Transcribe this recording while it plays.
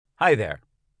Hi there.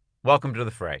 Welcome to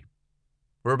the Fray.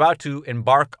 We're about to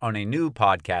embark on a new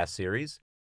podcast series.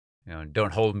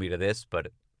 Don't hold me to this,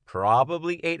 but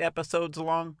probably 8 episodes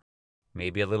long,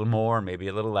 maybe a little more, maybe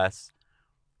a little less.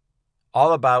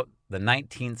 All about the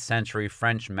 19th century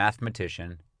French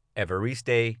mathematician,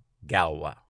 Evariste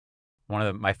Galois. One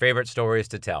of my favorite stories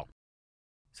to tell.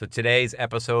 So today's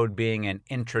episode being an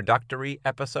introductory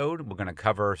episode, we're going to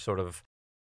cover sort of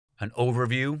an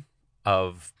overview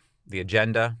of the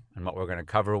agenda and what we're going to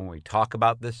cover when we talk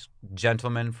about this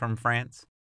gentleman from France.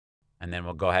 And then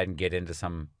we'll go ahead and get into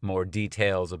some more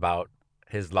details about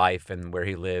his life and where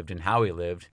he lived and how he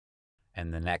lived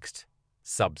in the next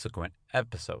subsequent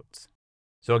episodes.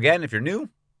 So again, if you're new,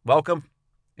 welcome.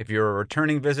 If you're a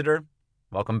returning visitor,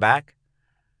 welcome back.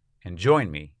 And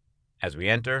join me as we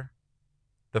enter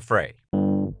the fray.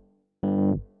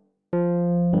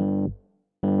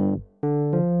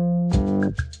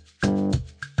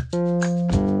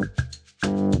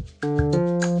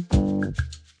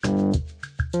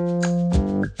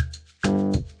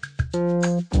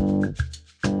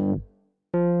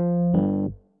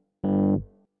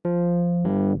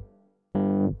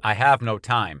 I have no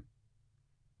time.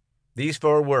 These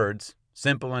 4 words,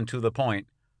 simple and to the point,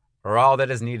 are all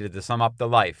that is needed to sum up the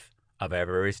life of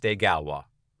Evariste Galois.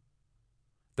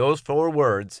 Those 4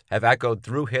 words have echoed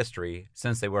through history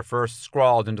since they were first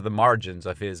scrawled into the margins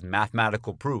of his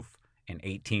mathematical proof in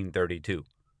 1832.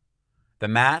 The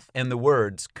math and the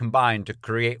words combined to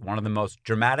create one of the most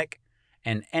dramatic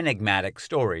and enigmatic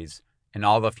stories in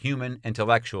all of human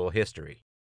intellectual history.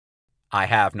 I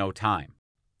have no time.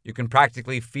 You can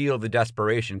practically feel the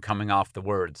desperation coming off the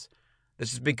words.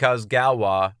 This is because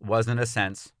Galois was, in a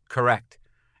sense, correct,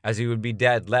 as he would be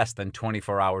dead less than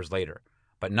 24 hours later,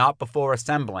 but not before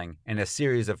assembling, in a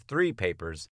series of 3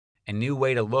 papers, a new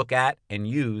way to look at and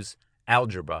use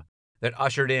algebra that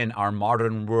ushered in our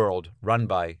modern world run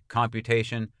by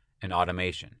computation and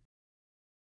automation.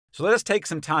 So let us take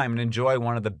some time and enjoy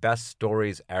one of the best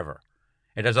stories ever.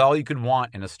 It has all you could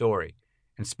want in a story: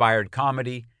 inspired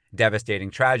comedy, devastating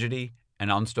tragedy,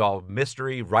 an unsolved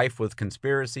mystery rife with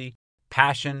conspiracy,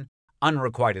 passion,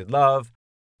 unrequited love,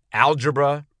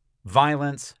 algebra,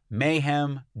 violence,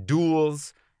 mayhem,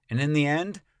 duels, and in the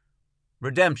end,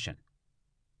 redemption.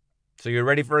 So you're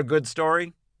ready for a good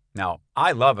story? Now,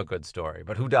 I love a good story,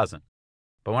 but who doesn't?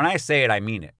 But when I say it, I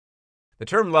mean it. The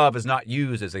term love is not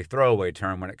used as a throwaway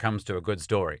term when it comes to a good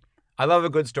story. I love a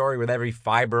good story with every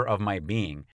fiber of my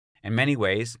being. In many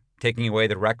ways, taking away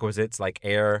the requisites like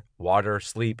air, water,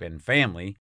 sleep, and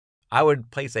family, I would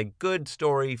place a good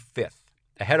story 5th,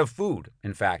 ahead of food,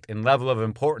 in fact, in level of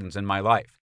importance in my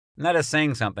life. And that is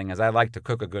saying something, as I like to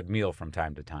cook a good meal from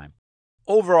time to time.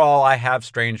 Overall, I have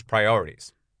strange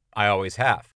priorities. I always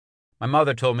have. My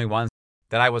mother told me once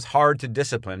that I was hard to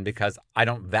discipline because I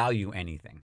don't value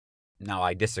anything. Now,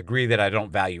 I disagree that I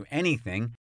don't value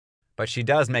anything, but she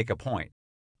does make a point.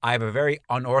 I have a very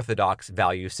unorthodox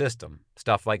value system.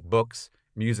 Stuff like books,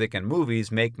 music, and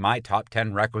movies make my top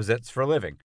 10 requisites for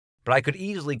living. But I could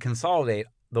easily consolidate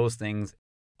those things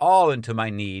all into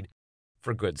my need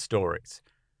for good stories.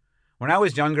 When I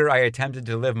was younger, I attempted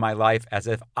to live my life as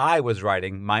if I was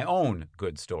writing my own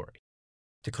good story.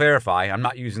 To clarify, I'm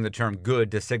not using the term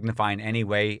good to signify in any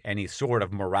way any sort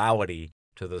of morality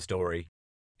to the story.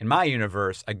 In my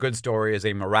universe, a good story is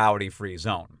a morality-free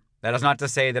zone. That is not to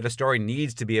say that a story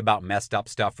needs to be about messed up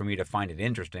stuff for me to find it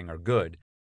interesting or good.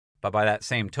 But by that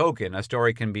same token, a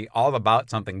story can be all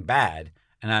about something bad,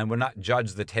 and I would not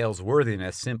judge the tale's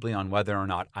worthiness simply on whether or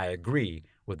not I agree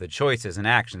with the choices and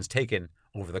actions taken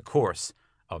over the course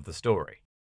of the story.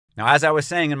 Now, as I was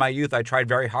saying, in my youth, I tried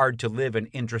very hard to live an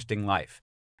interesting life.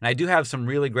 And I do have some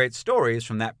really great stories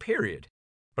from that period.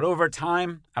 But over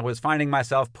time, I was finding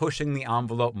myself pushing the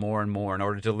envelope more and more in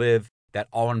order to live that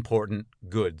all-important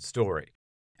good story.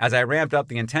 As I ramped up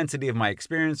the intensity of my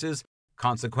experiences,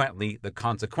 consequently, the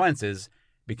consequences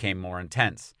became more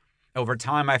intense. Over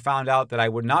time, I found out that I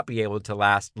would not be able to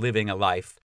last living a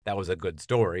life that was a good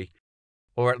story,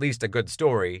 or at least a good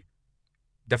story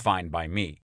defined by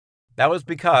me. That was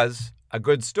because a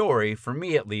good story, for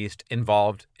me at least,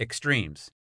 involved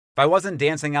extremes. If I wasn't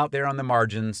dancing out there on the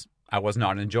margins, I was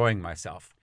not enjoying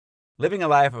myself. Living a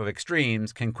life of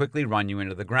extremes can quickly run you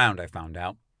into the ground, I found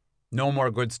out. No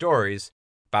more good stories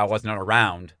if I wasn't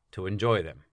around to enjoy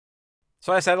them.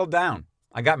 So I settled down.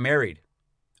 I got married.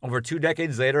 Over 2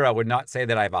 decades later, I would not say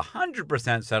that I've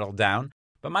 100% settled down,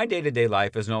 but my day-to-day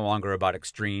life is no longer about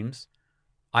extremes.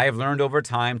 I have learned over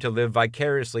time to live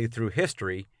vicariously through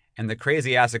history and the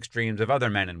crazy-ass extremes of other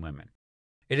men and women.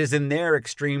 It is in their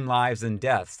extreme lives and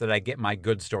deaths that I get my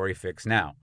good story fix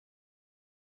now.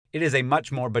 It is a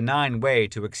much more benign way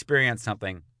to experience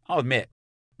something, I'll admit,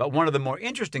 but one of the more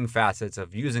interesting facets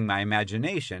of using my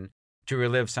imagination to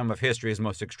relive some of history's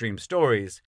most extreme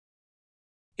stories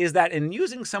is that in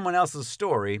using someone else's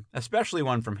story, especially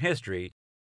one from history,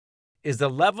 is the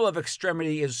level of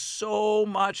extremity is so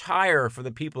much higher for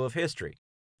the people of history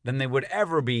than they would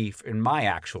ever be in my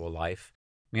actual life.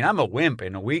 I mean, I'm a wimp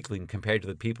and a weakling compared to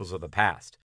the peoples of the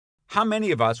past. How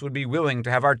many of us would be willing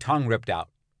to have our tongue ripped out?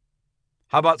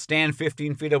 How about stand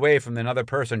 15 feet away from another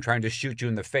person trying to shoot you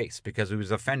in the face because he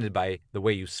was offended by the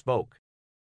way you spoke?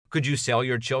 Could you sell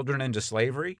your children into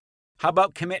slavery? How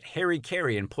about commit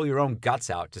hara-kiri and pull your own guts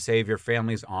out to save your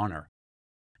family's honor?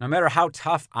 No matter how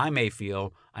tough I may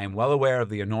feel, I am well aware of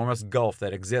the enormous gulf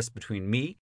that exists between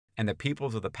me and the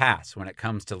peoples of the past when it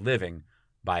comes to living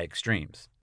by extremes.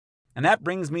 And that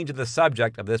brings me to the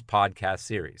subject of this podcast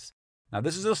series. Now,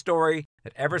 this is a story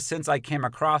that ever since I came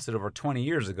across it over 20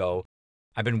 years ago,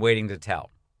 I've been waiting to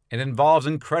tell. It involves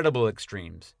incredible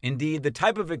extremes, indeed the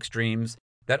type of extremes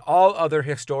that all other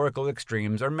historical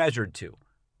extremes are measured to.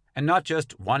 And not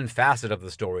just one facet of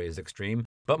the story is extreme,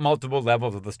 but multiple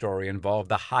levels of the story involve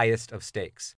the highest of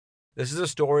stakes. This is a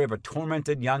story of a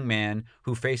tormented young man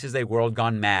who faces a world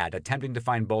gone mad, attempting to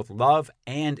find both love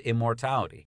and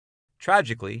immortality.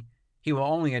 Tragically, he will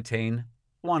only attain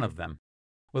one of them.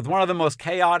 With one of the most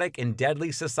chaotic and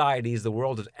deadly societies the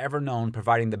world has ever known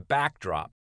providing the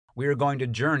backdrop, we are going to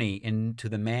journey into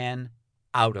the man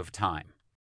out of time.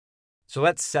 So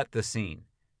let's set the scene.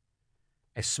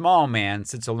 A small man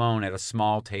sits alone at a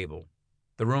small table.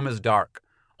 The room is dark.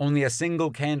 Only a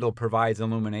single candle provides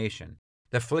illumination,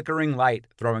 the flickering light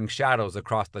throwing shadows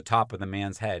across the top of the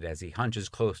man's head as he hunches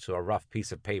close to a rough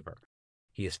piece of paper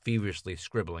he is feverishly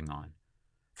scribbling on,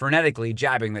 frenetically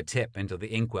jabbing the tip into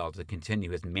the inkwell to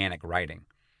continue his manic writing.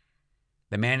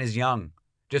 The man is young,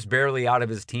 just barely out of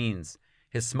his teens.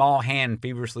 His small hand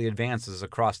feverishly advances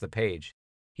across the page.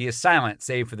 He is silent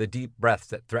save for the deep breaths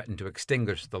that threaten to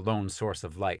extinguish the lone source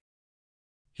of light.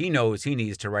 He knows he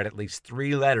needs to write at least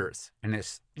 3 letters and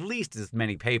at least as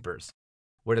many papers,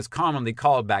 what is commonly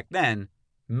called back then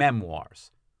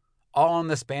memoirs, all in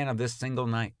the span of this single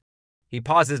night. He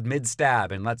pauses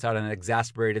mid-stab and lets out an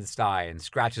exasperated sigh and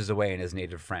scratches away in his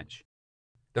native French.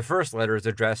 The first letter is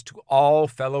addressed to all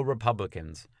fellow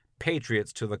Republicans,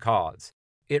 patriots to the cause.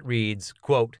 It reads,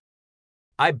 quote,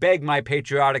 "I beg my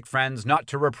patriotic friends not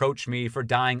to reproach me for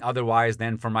dying otherwise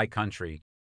than for my country.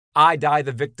 I die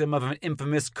the victim of an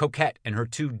infamous coquette and her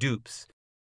 2 dupes.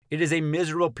 It is a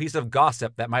miserable piece of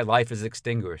gossip that my life is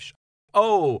extinguished.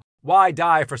 Oh, why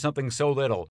die for something so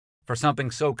little, for something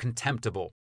so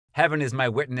contemptible? Heaven is my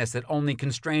witness that only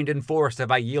constrained and forced have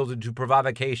I yielded to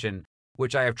provocation,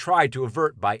 which I have tried to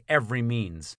avert by every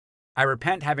means. I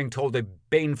repent having told a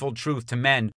baneful truth to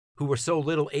men who were so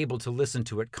little able to listen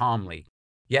to it calmly.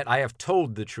 Yet I have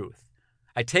told the truth.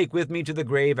 I take with me to the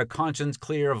grave a conscience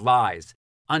clear of lies,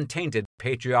 untainted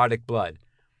patriotic blood.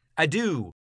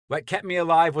 Adieu! What kept me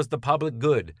alive was the public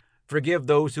good. Forgive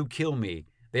those who kill me.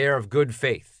 They are of good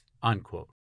faith." Unquote.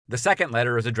 The second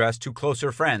letter is addressed to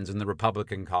closer friends in the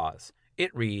Republican cause.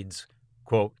 It reads,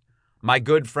 quote, "My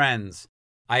good friends,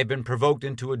 I have been provoked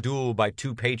into a duel by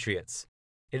 2 patriots.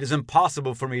 It is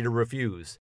impossible for me to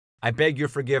refuse. I beg your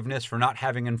forgiveness for not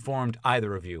having informed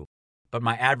either of you, but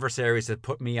my adversaries have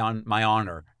put me on my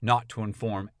honor not to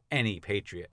inform any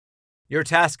patriot. Your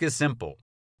task is simple.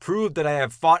 Prove that I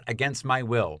have fought against my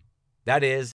will. That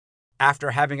is,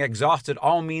 after having exhausted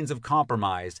all means of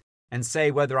compromise, and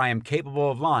say whether I am capable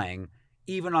of lying,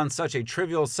 even on such a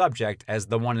trivial subject as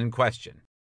the one in question.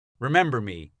 Remember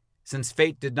me, since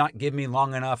fate did not give me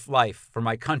long enough life for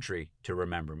my country to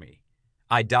remember me.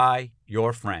 I die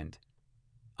your friend."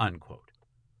 Unquote.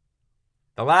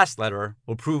 The last letter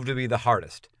will prove to be the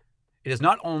hardest. It is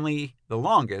not only the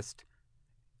longest,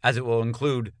 as it will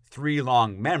include 3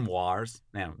 long memoirs,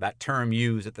 now that term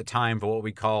used at the time for what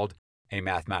we called a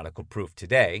mathematical proof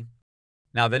today.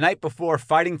 Now, the night before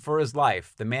fighting for his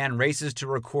life, the man races to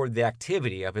record the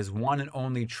activity of his one and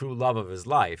only true love of his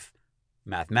life,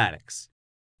 mathematics.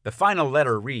 The final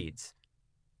letter reads,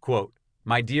 quote,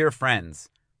 "My dear friends,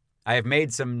 I have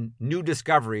made some new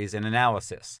discoveries in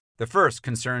analysis. The first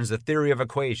concerns the theory of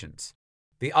equations,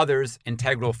 the others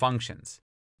integral functions.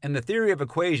 In the theory of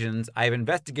equations, I have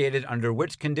investigated under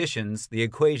which conditions the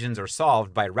equations are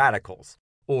solved by radicals,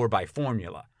 or by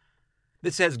formula.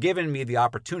 This has given me the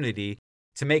opportunity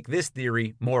to make this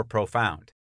theory more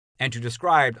profound, and to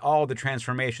describe all the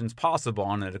transformations possible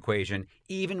on an equation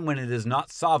even when it is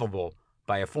not solvable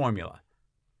by a formula.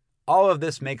 All of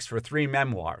this makes for 3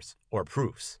 memoirs, or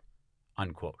proofs."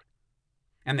 Unquote.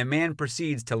 And the man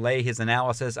proceeds to lay his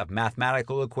analysis of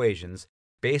mathematical equations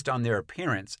based on their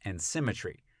appearance and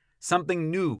symmetry, something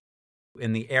new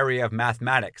in the area of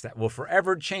mathematics that will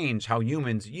forever change how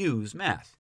humans use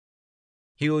math.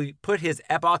 He will put his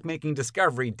epoch-making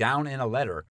discovery down in a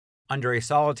letter, under a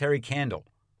solitary candle,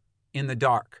 in the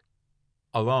dark,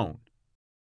 alone.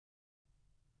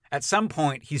 At some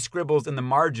point, he scribbles in the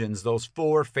margins those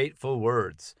 4 fateful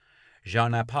words, Je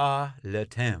n'ai pas le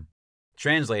temps,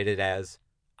 translated as,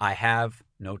 I have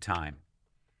no time.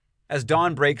 As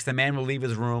dawn breaks, the man will leave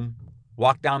his room,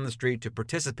 walk down the street to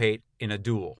participate in a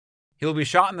duel. He will be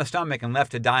shot in the stomach and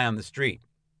left to die on the street.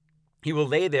 He will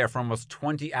lay there for almost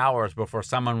 20 hours before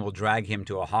someone will drag him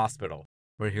to a hospital,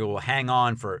 where he will hang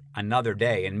on for another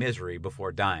day in misery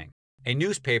before dying. A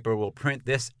newspaper will print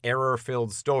this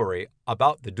error-filled story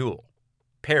about the duel.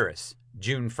 Paris,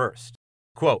 June 1st.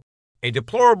 Quote, a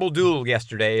deplorable duel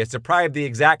yesterday has deprived the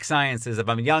exact sciences of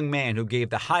a young man who gave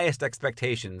the highest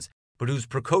expectations, but whose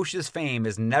precocious fame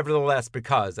is nevertheless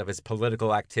because of his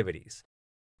political activities.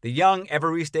 The young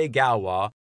Evariste Galois,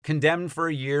 condemned for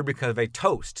a year because of a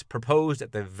toast proposed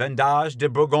at the Vendage de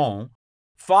Bourgogne,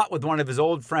 fought with one of his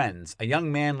old friends, a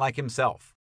young man like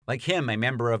himself, like him a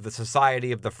member of the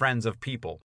Society of the Friends of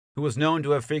People, who was known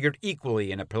to have figured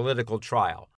equally in a political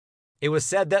trial. It was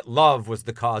said that love was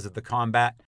the cause of the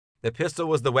combat. The pistol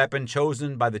was the weapon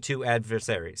chosen by the 2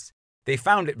 adversaries. They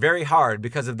found it very hard,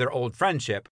 because of their old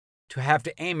friendship, to have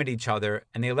to aim at each other,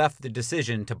 and they left the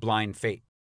decision to blind fate.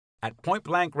 At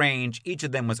point-blank range, each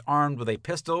of them was armed with a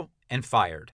pistol and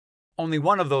fired. Only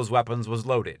one of those weapons was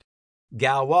loaded.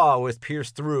 Galois was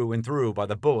pierced through and through by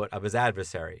the bullet of his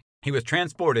adversary. He was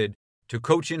transported to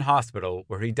Cochin Hospital,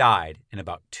 where he died in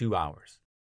about 2 hours.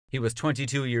 He was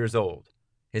 22 years old.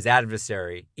 His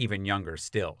adversary even younger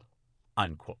still.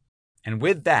 Unquote. And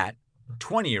with that,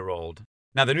 20-year-old.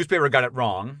 Now, the newspaper got it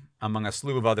wrong, among a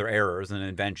slew of other errors and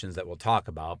inventions that we'll talk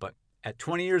about, but at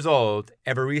 20 years old,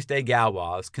 Evariste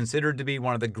Galois, considered to be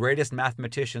one of the greatest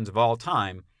mathematicians of all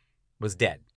time, was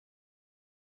dead.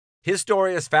 His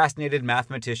story has fascinated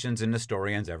mathematicians and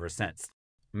historians ever since.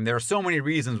 And there are so many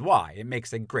reasons why it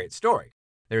makes a great story.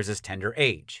 There's his tender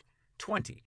age,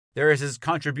 20. There is his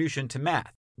contribution to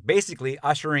math, basically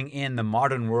ushering in the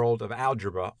modern world of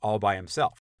algebra all by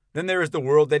himself. Then there is the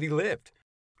world that he lived.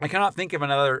 I cannot think of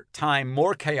another time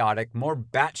more chaotic, more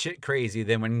batshit crazy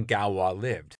than when Galois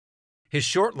lived. His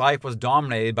short life was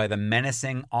dominated by the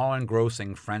menacing,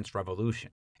 all-engrossing French Revolution,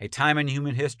 a time in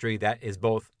human history that is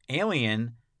both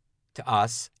alien to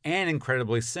us and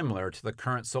incredibly similar to the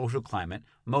current social climate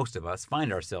most of us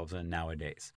find ourselves in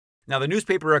nowadays. Now, the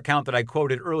newspaper account that I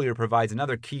quoted earlier provides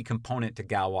another key component to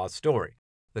Galois' story.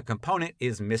 The component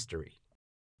is mystery.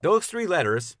 Those 3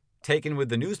 letters, taken with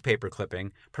the newspaper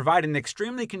clipping, provide an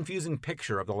extremely confusing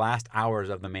picture of the last hours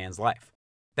of the man's life.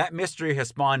 That mystery has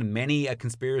spawned many a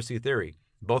conspiracy theory,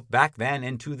 both back then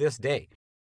and to this day.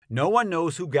 No one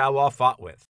knows who Galois fought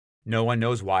with. No one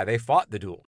knows why they fought the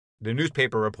duel, the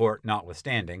newspaper report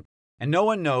notwithstanding, and no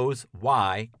one knows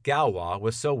why Galois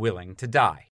was so willing to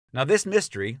die. Now, this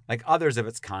mystery, like others of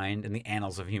its kind in the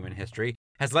annals of human history,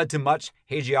 has led to much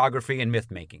hagiography and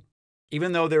myth-making.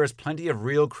 Even though there is plenty of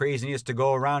real craziness to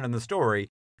go around in the story,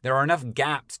 there are enough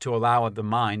gaps to allow the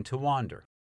mind to wander.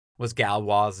 Was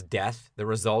Galois' death the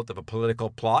result of a political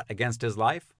plot against his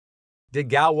life? Did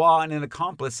Galois and an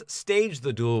accomplice stage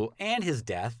the duel and his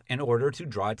death in order to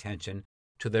draw attention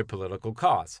to their political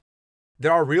cause?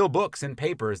 There are real books and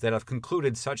papers that have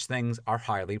concluded such things are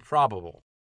highly probable,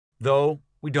 though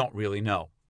we don't really know.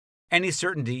 Any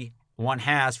certainty one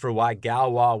has for why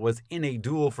Galois was in a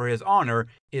duel for his honor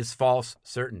is false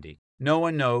certainty. No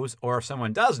one knows, or if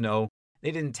someone does know, they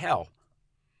didn't tell.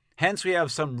 Hence, we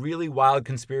have some really wild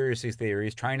conspiracy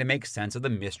theories trying to make sense of the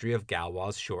mystery of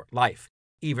Galois' short life,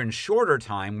 even shorter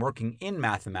time working in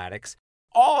mathematics,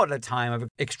 all at a time of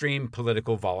extreme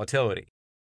political volatility.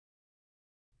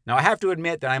 Now, I have to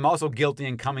admit that I'm also guilty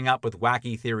in coming up with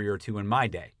wacky theory or two in my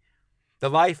day. The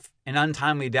life and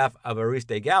untimely death of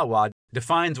Evariste Galois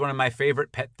defines one of my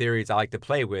favorite pet theories I like to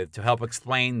play with to help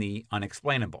explain the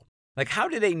unexplainable. Like, how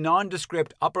did a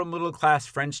nondescript upper-middle-class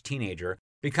French teenager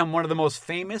become one of the most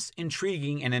famous,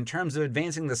 intriguing, and in terms of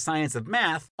advancing the science of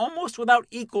math, almost without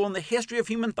equal in the history of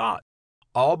human thought,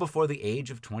 all before the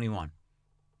age of 21?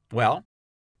 Well,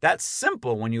 that's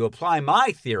simple when you apply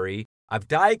my theory of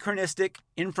diachronistic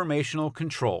informational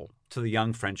control to the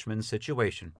young Frenchman's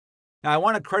situation. Now, I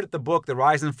want to credit the book The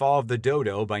Rise and Fall of the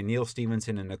Dodo by Neil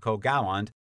Stephenson and Nicole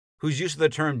Galland, whose use of the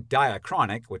term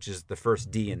diachronic, which is the first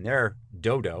D in their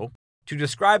dodo, to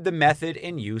describe the method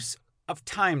and use of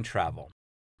time travel.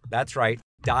 That's right,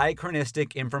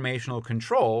 diachronistic informational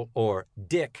control, or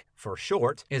DIC for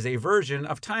short, is a version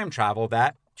of time travel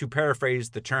that, to paraphrase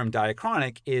the term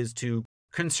diachronic, is to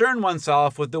concern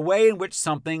oneself with the way in which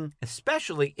something,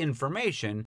 especially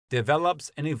information,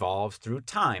 develops and evolves through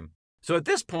time. So at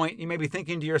this point, you may be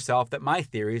thinking to yourself that my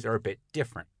theories are a bit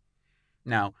different.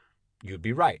 Now, you'd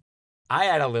be right. I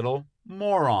add a little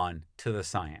moron to the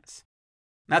science.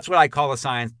 That's what I call a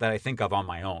science that I think of on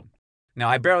my own. Now,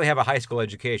 I barely have a high school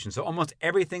education, so almost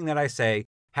everything that I say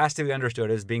has to be understood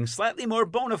as being slightly more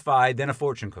bona fide than a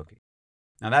fortune cookie.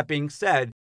 Now, that being said,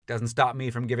 it doesn't stop me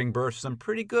from giving birth to some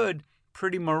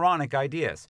pretty moronic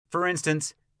ideas. For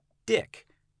instance, dick,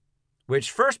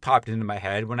 which first popped into my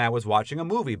head when I was watching a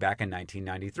movie back in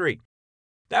 1993.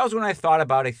 That was when I thought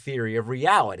about a theory of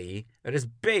reality that is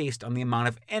based on the amount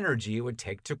of energy it would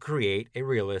take to create a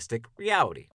realistic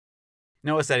reality.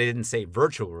 Notice that I didn't say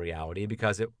virtual reality,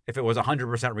 because if it was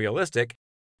 100% realistic,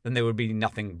 then there would be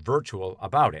nothing virtual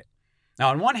about it. Now,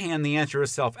 on one hand, the answer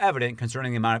is self-evident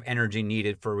concerning the amount of energy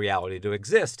needed for reality to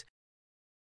exist.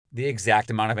 The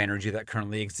exact amount of energy that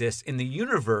currently exists in the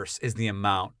universe is the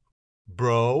amount,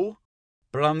 bro.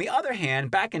 But on the other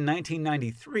hand, back in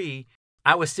 1993,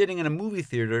 I was sitting in a movie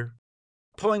theater,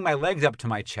 pulling my legs up to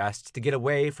my chest to get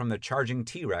away from the charging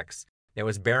T-Rex that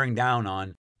was bearing down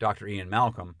on Dr. Ian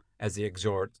Malcolm as he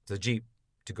exhorts the Jeep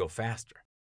to go faster.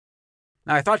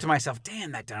 Now, I thought to myself,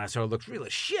 damn, that dinosaur looks real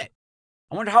as shit.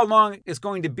 I wonder how long it's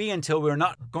going to be until we're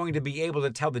not going to be able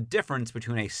to tell the difference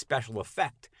between a special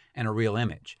effect and a real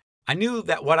image. I knew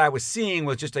that what I was seeing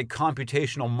was just a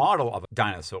computational model of a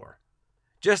dinosaur,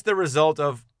 just the result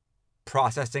of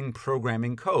processing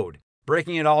programming code,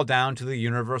 breaking it all down to the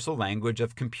universal language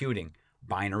of computing,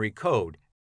 binary code,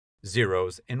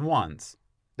 zeros and ones.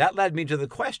 That led me to the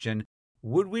question,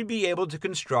 would we be able to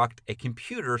construct a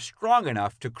computer strong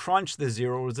enough to crunch the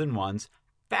zeros and ones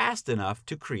fast enough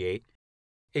to create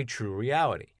a true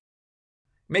reality,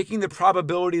 making the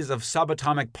probabilities of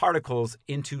subatomic particles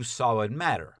into solid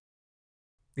matter?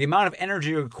 The amount of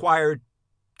energy required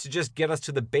to just get us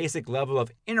to the basic level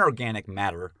of inorganic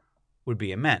matter would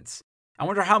be immense. I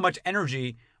wonder how much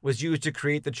energy was used to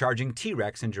create the charging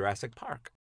T-Rex in Jurassic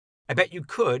Park. I bet you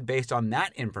could, based on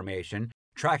that information,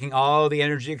 tracking all the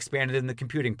energy expanded in the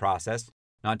computing process,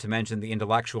 not to mention the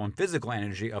intellectual and physical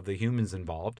energy of the humans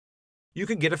involved, you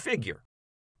could get a figure.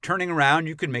 Turning around,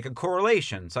 you could make a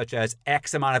correlation, such as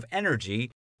X amount of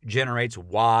energy generates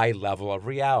Y level of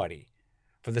reality.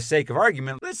 For the sake of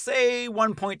argument, let's say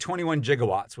 1.21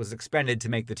 gigawatts was expended to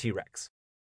make the T-Rex.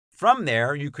 From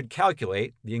there, you could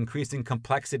calculate the increasing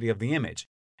complexity of the image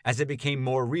as it became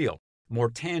more real, more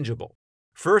tangible.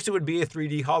 First, it would be a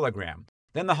 3D hologram.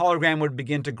 Then the hologram would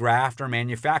begin to graft or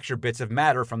manufacture bits of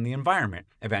matter from the environment,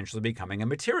 eventually becoming a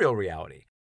material reality.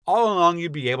 All along,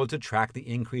 you'd be able to track the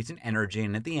increase in energy,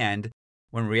 and at the end,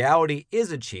 when reality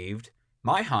is achieved,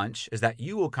 my hunch is that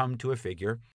you will come to a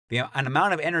figure, an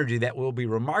amount of energy that will be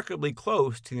remarkably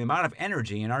close to the amount of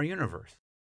energy in our universe.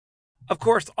 Of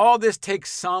course, all this takes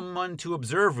someone to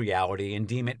observe reality and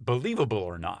deem it believable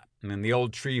or not. The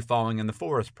old tree falling in the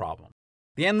forest problem.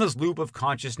 The endless loop of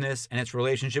consciousness and its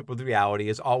relationship with reality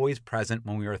is always present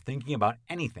when we are thinking about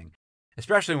anything,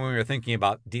 especially when we are thinking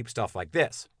about deep stuff like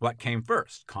this. What came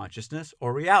first, consciousness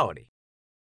or reality?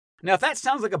 Now, if that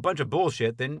sounds like a bunch of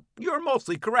bullshit, then you're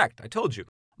mostly correct. I told you,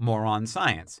 moron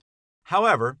science.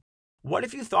 However, what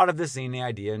if you thought of this Zine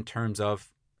idea in terms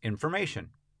of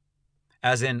information?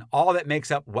 As in, all that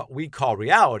makes up what we call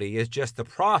reality is just the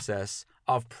process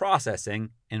of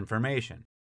processing information.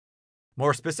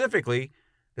 More specifically,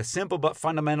 the simple but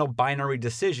fundamental binary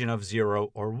decision of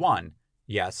 0 or 1,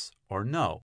 yes or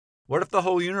no. What if the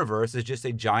whole universe is just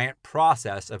a giant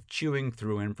process of chewing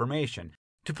through information?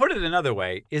 To put it another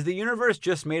way, is the universe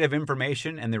just made of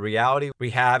information and the reality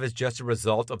we have is just a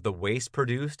result of the waste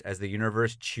produced as the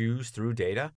universe chews through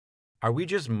data? Are we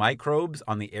just microbes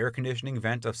on the air conditioning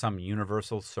vent of some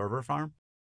universal server farm?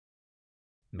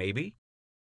 Maybe.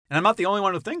 And I'm not the only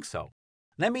one who thinks so.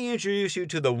 Let me introduce you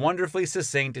to the wonderfully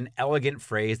succinct and elegant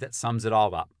phrase that sums it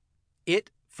all up. It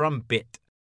from bit.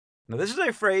 Now, this is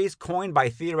a phrase coined by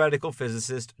theoretical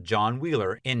physicist John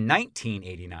Wheeler in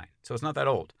 1989, so it's not that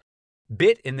old.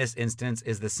 Bit in this instance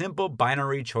is the simple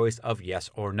binary choice of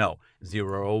yes or no,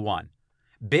 0 or 1.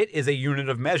 Bit is a unit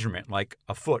of measurement like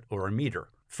a foot or a meter.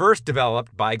 First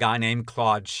developed by a guy named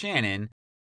Claude Shannon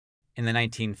in the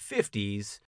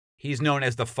 1950s, he's known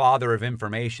as the father of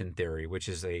information theory, which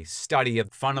is a study of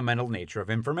the fundamental nature of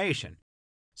information.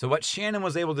 So what Shannon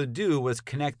was able to do was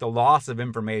connect the loss of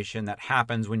information that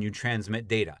happens when you transmit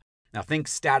data. Now think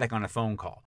static on a phone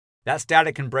call. That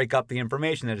static can break up the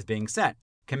information that is being sent,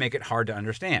 can make it hard to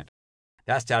understand.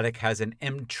 That static has an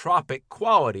entropic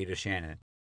quality to Shannon.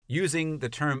 Using the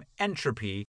term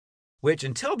entropy, which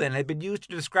until then had been used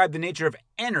to describe the nature of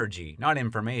energy, not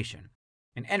information,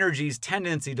 and energy's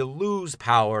tendency to lose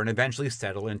power and eventually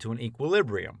settle into an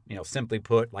equilibrium. Simply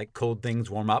put, like cold things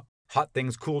warm up, hot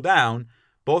things cool down,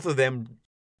 both of them,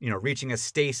 reaching a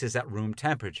stasis at room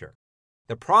temperature.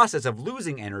 The process of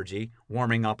losing energy,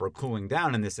 warming up or cooling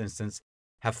down in this instance,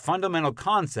 have fundamental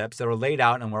concepts that are laid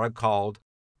out in what are called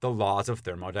the laws of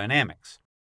thermodynamics.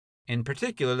 In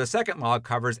particular, the second law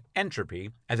covers entropy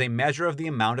as a measure of the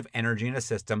amount of energy in a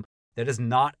system that is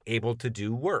not able to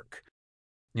do work.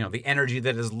 The energy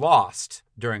that is lost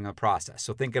during a process.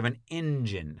 So think of an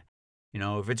engine.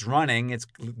 If it's running, it's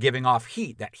giving off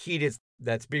heat. That heat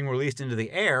that's being released into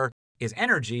the air is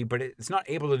energy, but it's not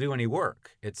able to do any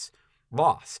work. It's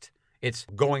lost. It's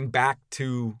going back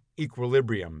to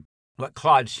equilibrium. What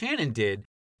Claude Shannon did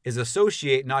is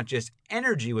associate not just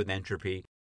energy with entropy,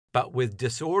 but with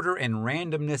disorder and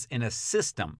randomness in a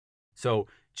system. So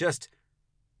just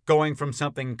going from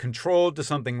something controlled to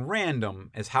something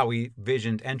random is how he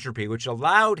visioned entropy, which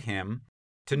allowed him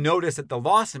to notice that the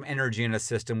loss of energy in a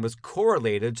system was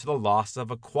correlated to the loss of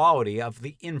a quality of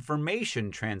the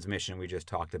information transmission we just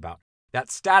talked about. That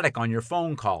static on your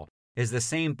phone call is the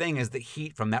same thing as the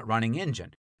heat from that running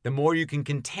engine. The more you can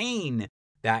contain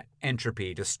that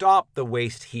entropy to stop the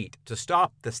waste heat, to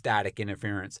stop the static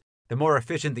interference, the more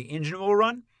efficient the engine will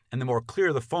run and the more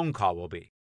clear the phone call will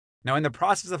be. Now, in the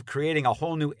process of creating a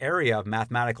whole new area of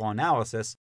mathematical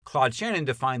analysis, Claude Shannon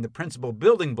defined the principal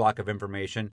building block of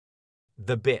information,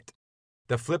 the bit,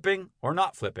 the flipping or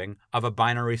not flipping of a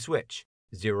binary switch,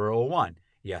 0 or 1,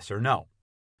 yes or no.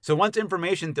 So once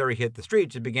information theory hit the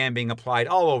streets, it began being applied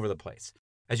all over the place.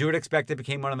 As you would expect, it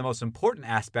became one of the most important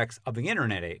aspects of the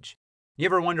internet age. You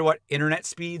ever wonder what internet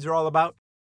speeds are all about?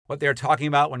 What they are talking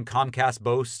about when Comcast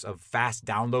boasts of fast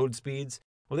download speeds?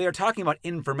 Well, they are talking about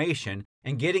information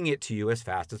and getting it to you as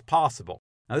fast as possible.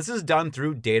 Now, this is done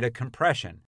through data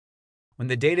compression. When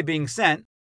the data being sent,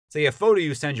 say a photo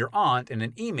you send your aunt in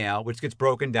an email, which gets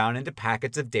broken down into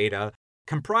packets of data,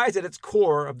 comprise at its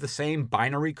core of the same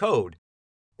binary code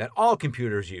that all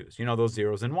computers use, those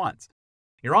zeros and ones.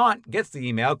 Your aunt gets the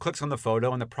email, clicks on the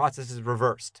photo, and the process is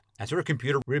reversed as her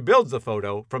computer rebuilds the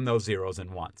photo from those zeros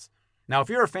and ones. Now, if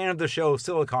you're a fan of the show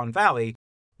Silicon Valley,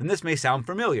 then this may sound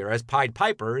familiar, as Pied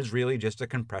Piper is really just a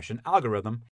compression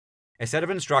algorithm, a set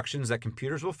of instructions that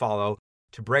computers will follow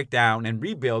to break down and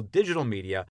rebuild digital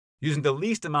media using the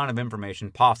least amount of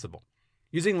information possible.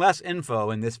 Using less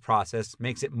info in this process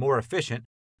makes it more efficient,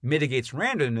 mitigates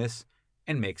randomness,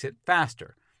 and makes it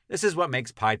faster. This is what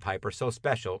makes Pied Piper so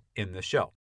special in the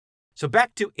show. So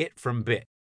back to it from bit.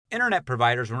 Internet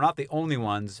providers were not the only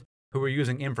ones who were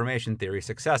using information theory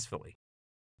successfully.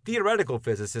 Theoretical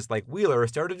physicists like Wheeler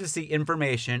started to see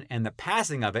information and the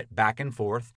passing of it back and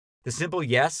forth, the simple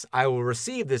yes, I will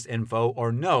receive this info,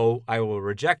 or no, I will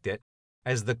reject it,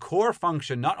 as the core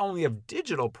function not only of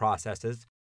digital processes,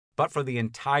 but for the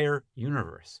entire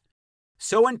universe.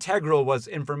 So integral was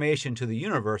information to the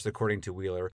universe, according to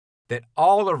Wheeler, that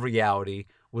all of reality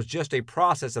was just a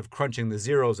process of crunching the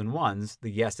zeros and ones, the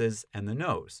yeses and the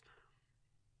nos.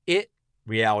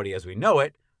 Reality as we know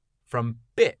it, from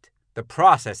bit, the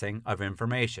processing of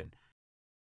information.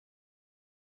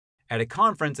 At a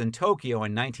conference in Tokyo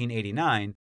in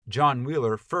 1989, John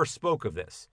Wheeler first spoke of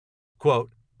this. Quote,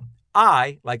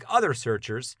 I, like other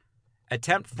searchers,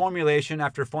 attempt formulation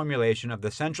after formulation of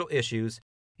the central issues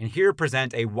and here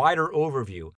present a wider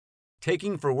overview,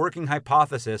 taking for working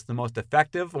hypothesis the most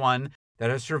effective one that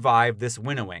has survived this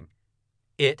winnowing.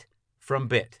 It from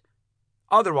bit.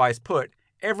 Otherwise put,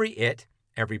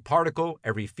 every particle,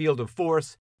 every field of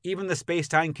force, even the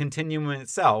space-time continuum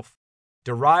itself,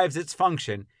 derives its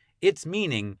function, its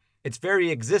meaning, its very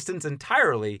existence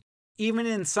entirely, even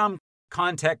in some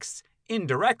contexts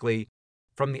indirectly,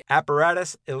 from the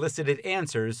apparatus elicited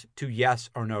answers to yes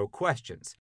or no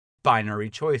questions, binary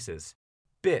choices,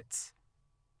 bits.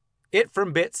 It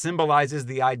from bit symbolizes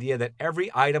the idea that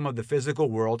every item of the physical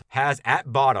world has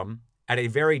at bottom, at a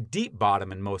very deep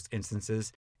bottom in most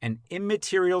instances, an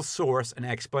immaterial source and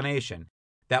explanation,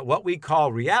 that what we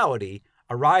call reality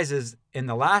arises in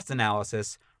the last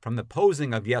analysis from the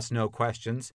posing of yes-no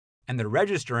questions and the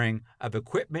registering of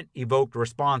equipment-evoked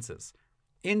responses.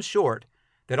 In short,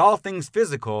 that all things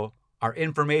physical are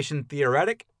information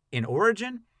theoretic in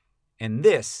origin, and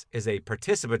this is a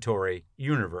participatory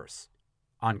universe.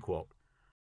 Unquote.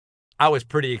 I was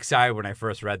pretty excited when I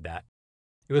first read that.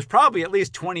 It was probably at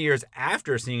least 20 years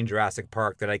after seeing Jurassic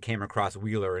Park that I came across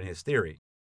Wheeler and his theory.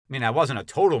 I mean, I wasn't a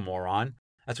total moron.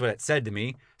 That's what it said to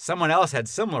me. Someone else had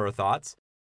similar thoughts.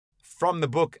 From the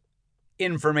book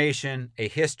Information, A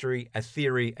History, A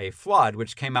Theory, A Flood,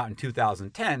 which came out in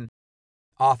 2010,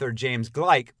 author James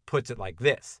Gleick puts it like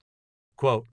this,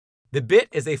 quote, "The bit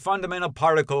is a fundamental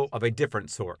particle of a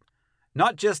different sort,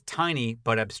 not just tiny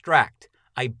but abstract,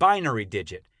 a binary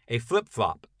digit, a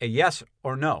flip-flop, a yes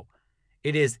or no.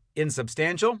 It is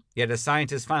insubstantial, yet as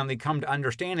scientists finally come to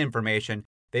understand information,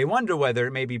 they wonder whether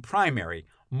it may be primary,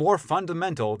 more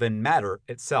fundamental than matter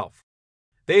itself.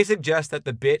 They suggest that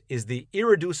the bit is the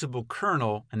irreducible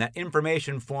kernel and that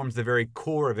information forms the very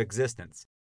core of existence.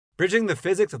 Bridging the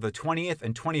physics of the 20th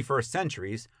and 21st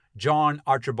centuries, John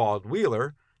Archibald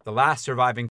Wheeler, the last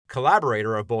surviving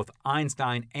collaborator of both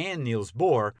Einstein and Niels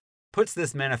Bohr, puts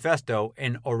this manifesto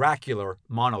in oracular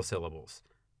monosyllables.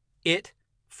 It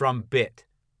from bit.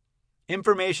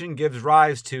 Information gives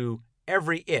rise to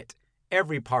every it,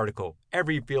 every particle,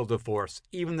 every field of force,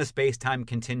 even the space-time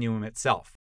continuum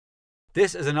itself.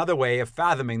 This is another way of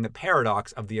fathoming the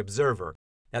paradox of the observer,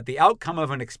 that the outcome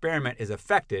of an experiment is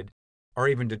affected, or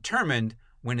even determined,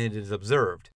 when it is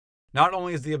observed. Not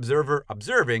only is the observer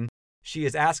observing, she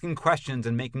is asking questions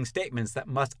and making statements that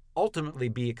must ultimately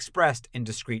be expressed in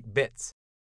discrete bits.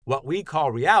 What we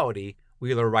call reality,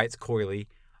 Wheeler writes coyly,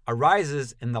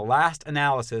 arises in the last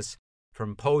analysis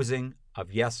from posing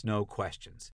of yes-no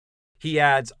questions. He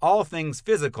adds, all things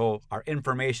physical are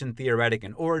information theoretic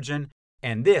in origin,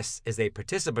 and this is a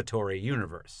participatory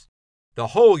universe. The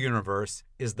whole universe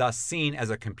is thus seen as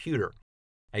a computer,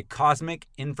 a cosmic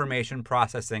information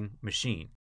processing machine.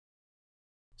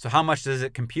 So how much does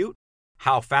it compute?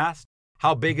 How fast?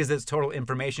 How big is its total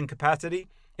information capacity?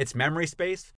 Its memory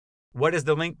space? What is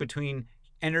the link between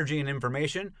energy and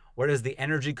information? What is the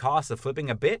energy cost of flipping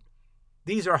a bit?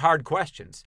 These are hard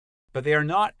questions, but they are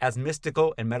not as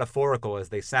mystical and metaphorical as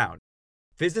they sound.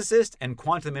 Physicists and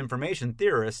quantum information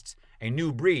theorists, a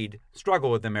new breed,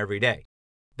 struggle with them every day.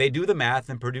 They do the math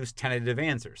and produce tentative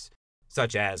answers,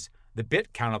 such as the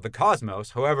bit count of the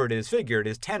cosmos, however it is figured,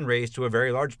 is 10 raised to a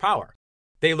very large power.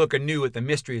 They look anew at the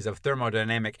mysteries of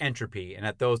thermodynamic entropy and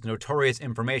at those notorious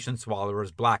information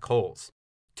swallowers, black holes.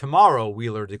 Tomorrow,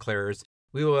 Wheeler declares,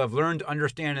 we will have learned to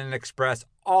understand and express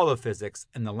all of physics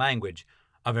in the language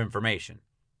of information.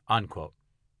 Unquote.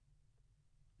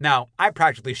 Now, I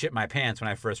practically shit my pants when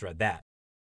I first read that.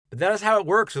 But that is how it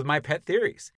works with my pet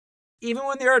theories. Even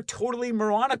when they are totally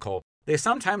moronical, they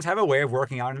sometimes have a way of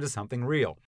working out into something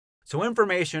real. So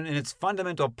information in its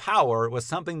fundamental power was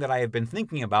something that I have been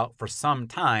thinking about for some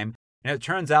time, and it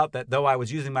turns out that though I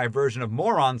was using my version of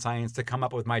moron science to come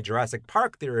up with my Jurassic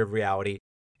Park theory of reality,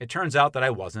 it turns out that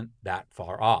I wasn't that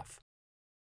far off.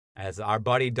 As our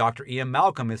buddy Dr. Ian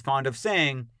Malcolm is fond of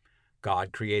saying,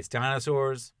 God creates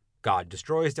dinosaurs, God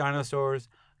destroys dinosaurs,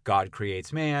 God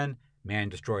creates man, man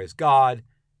destroys God,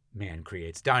 man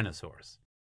creates dinosaurs.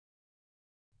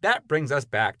 That brings us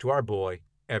back to our boy,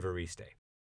 Evariste.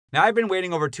 Now, I've been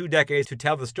waiting over 2 decades to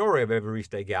tell the story of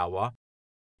Evariste Galois.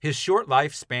 His short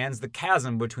life spans the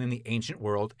chasm between the ancient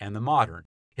world and the modern.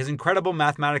 His incredible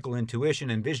mathematical intuition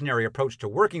and visionary approach to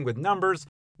working with numbers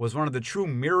was one of the true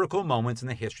miracle moments in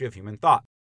the history of human thought.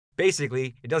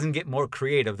 Basically, it doesn't get more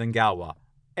creative than Galois,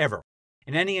 ever,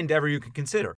 in any endeavor you can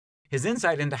consider. His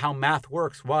insight into how math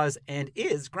works was and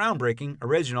is groundbreaking,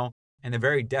 original, and the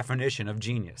very definition of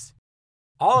genius.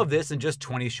 All of this in just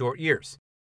 20 short years.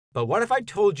 But what if I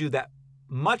told you that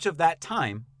much of that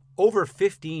time, over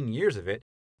 15 years of it,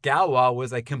 Galois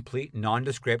was a complete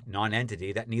nondescript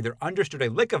nonentity that neither understood a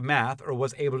lick of math or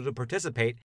was able to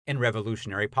participate in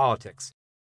revolutionary politics?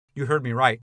 You heard me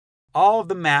right. All of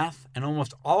the math and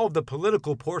almost all of the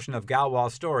political portion of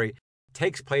Galois' story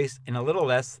takes place in a little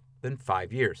less than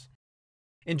 5 years.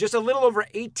 In just a little over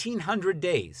 1,800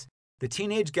 days, the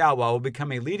teenage Galois will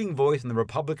become a leading voice in the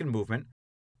Republican movement,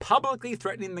 publicly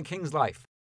threatening the king's life,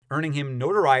 earning him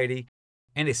notoriety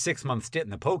and a 6-month stint in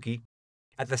the pokey.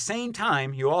 At the same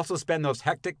time, you also spend those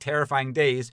hectic, terrifying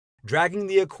days dragging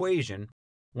the equation,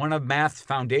 one of math's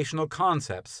foundational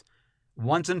concepts,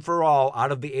 once and for all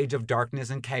out of the age of darkness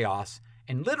and chaos,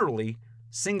 and literally,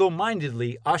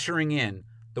 single-mindedly ushering in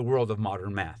the world of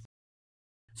modern math.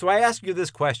 So I ask you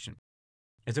this question.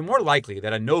 Is it more likely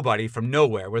that a nobody from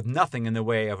nowhere with nothing in the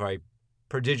way of a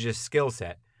prodigious skill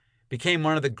set became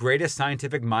one of the greatest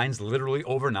scientific minds literally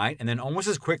overnight and then almost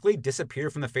as quickly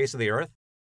disappeared from the face of the earth?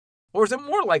 Or is it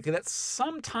more likely that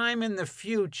sometime in the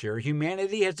future,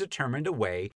 humanity has determined a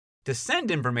way to send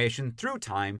information through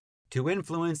time to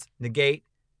influence, negate,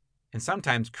 and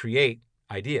sometimes create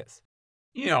ideas?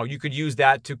 You could use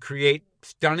that to create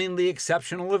stunningly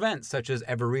exceptional events, such as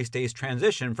Evariste's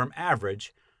transition from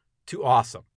average to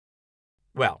awesome.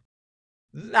 Well,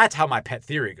 that's how my pet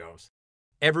theory goes.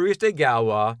 Evariste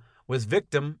Galois was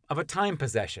victim of a time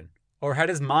possession, or had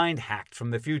his mind hacked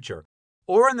from the future,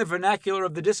 or in the vernacular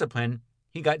of the discipline,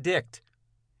 he got dicked.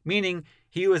 meaning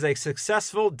he was a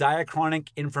successful diachronic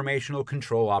informational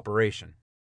control operation.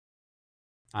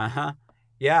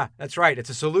 Yeah, that's right. It's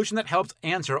a solution that helps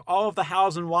answer all of the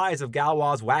hows and whys of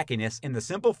Galois' wackiness in the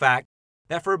simple fact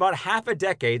that for about half a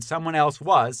decade someone else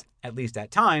was, at least at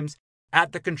times,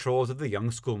 at the controls of the young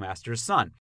schoolmaster's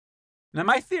son. Now,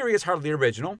 my theory is hardly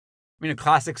original. A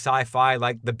classic sci-fi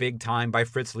like The Big Time by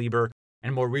Fritz Leiber,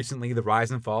 and more recently The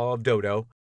Rise and Fall of Dodo.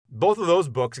 Both of those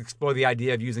books explore the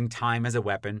idea of using time as a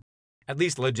weapon, at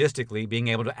least logistically, being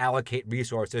able to allocate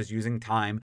resources using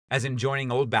time, as in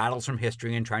joining old battles from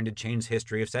history and trying to change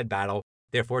history of said battle,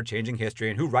 therefore changing history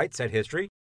and who writes said history.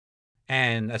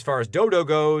 And as far as Dodo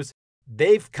goes,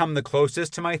 they've come the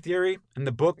closest to my theory. In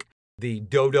the book, the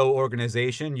Dodo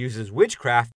organization uses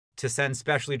witchcraft to send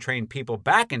specially trained people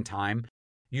back in time,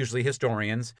 usually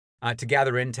historians, to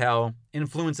gather intel,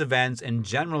 influence events, and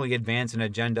generally advance an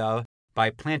agenda by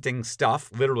planting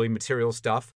stuff, literally material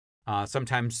stuff,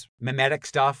 sometimes mimetic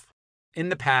stuff, in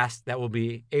the past that will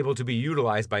be able to be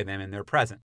utilized by them in their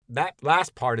present. That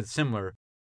last part is similar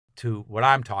to what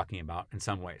I'm talking about in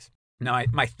some ways. Now,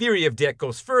 my theory of Dick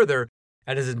goes further,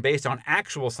 and is based on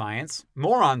actual science,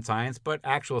 more on science, but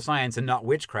actual science and not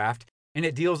witchcraft, and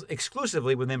it deals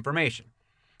exclusively with information.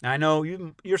 Now, I know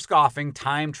you're scoffing,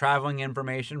 time-traveling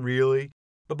information, really?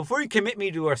 But before you commit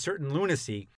me to a certain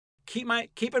lunacy,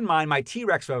 keep in mind my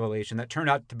T-Rex revelation that turned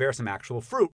out to bear some actual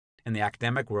fruit in the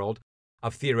academic world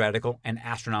of theoretical and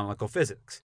astronomical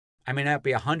physics. I may not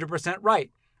be 100% right,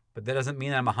 but that doesn't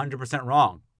mean I'm 100%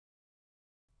 wrong.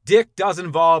 Dick does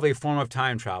involve a form of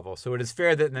time travel, so it is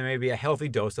fair that there may be a healthy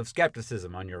dose of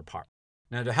skepticism on your part.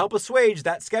 Now, to help assuage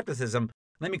that skepticism,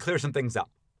 let me clear some things up.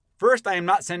 First, I am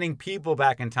not sending people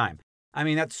back in time.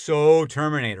 That's so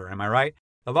Terminator, am I right?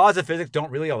 The laws of physics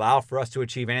don't really allow for us to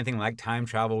achieve anything like time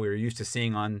travel we are used to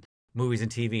seeing on movies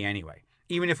and TV anyway,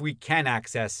 even if we can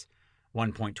access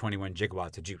 1.21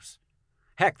 gigawatts of juice.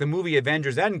 Heck, the movie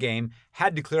Avengers Endgame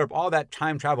had to clear up all that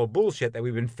time travel bullshit that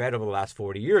we've been fed over the last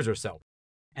 40 years or so.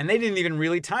 And they didn't even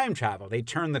really time travel. They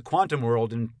turned the quantum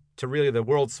world into really the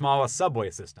world's smallest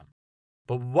subway system.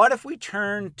 But what if we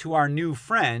turn to our new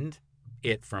friend,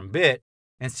 It from Bit,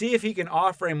 and see if he can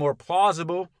offer a more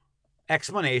plausible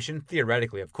explanation,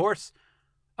 theoretically of course,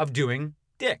 of doing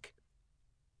Dick?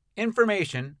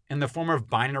 Information, in the form of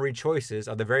binary choices,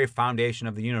 are the very foundation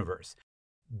of the universe.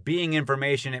 Being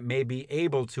information, it may be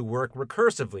able to work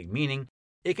recursively, meaning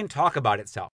it can talk about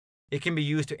itself. It can be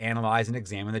used to analyze and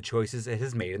examine the choices it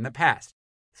has made in the past.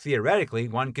 Theoretically,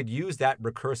 one could use that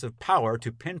recursive power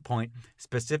to pinpoint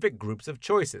specific groups of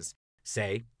choices,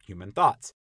 say, human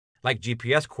thoughts, like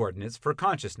GPS coordinates for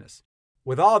consciousness.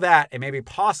 With all that, it may be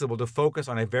possible to focus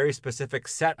on a very specific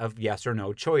set of yes or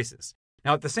no choices.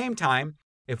 Now, at the same time,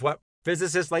 if what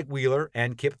physicists like Wheeler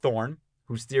and Kip Thorne,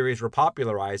 whose theories were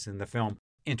popularized in the film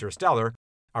Interstellar,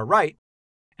 are right,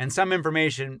 and some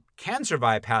information can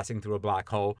survive passing through a black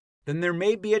hole, then there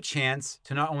may be a chance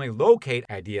to not only locate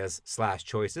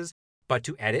ideas/choices, but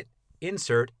to edit,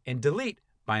 insert, and delete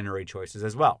binary choices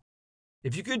as well.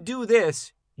 If you could do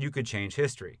this, you could change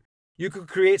history. You could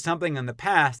create something in the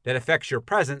past that affects your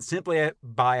present simply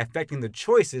by affecting the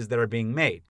choices that are being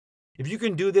made. If you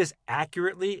can do this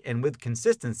accurately and with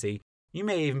consistency, you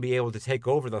may even be able to take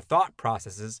over the thought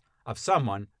processes of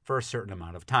someone for a certain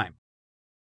amount of time.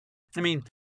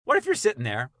 What if you're sitting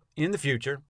there in the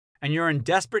future and you're in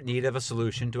desperate need of a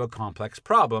solution to a complex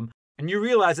problem, and you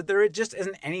realize that there just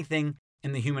isn't anything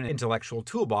in the human intellectual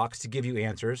toolbox to give you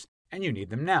answers, and you need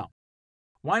them now?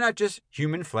 Why not just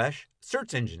human flesh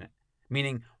search engine it?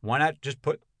 Meaning, why not just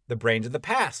put the brains of the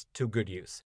past to good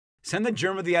use? Send the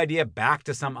germ of the idea back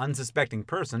to some unsuspecting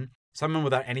person, someone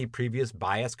without any previous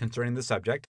bias concerning the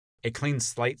subject, a clean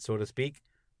slate, so to speak,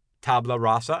 tabula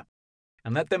rasa,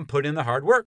 and let them put in the hard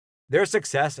work. Their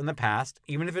success in the past,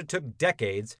 even if it took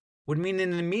decades, would mean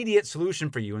an immediate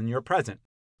solution for you in your present.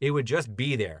 It would just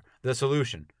be there, the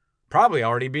solution, probably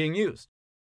already being used.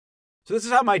 So this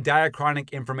is how my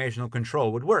diachronic informational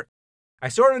control would work. I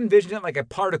sort of envision it like a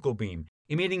particle beam,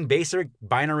 emitting basic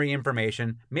binary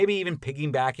information, maybe even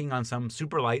piggybacking on some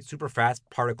super light, super fast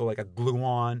particle like a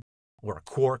gluon or a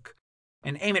quark,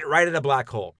 and aim it right at a black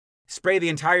hole. Spray the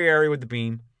entire area with the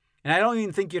beam, and I don't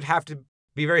even think you'd have to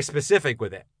be very specific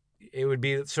with it. It would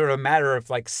be sort of a matter of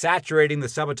saturating the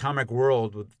subatomic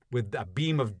world with a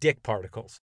beam of Dick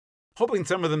particles, hoping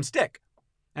some of them stick.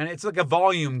 And it's like a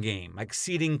volume game, like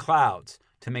seeding clouds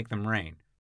to make them rain.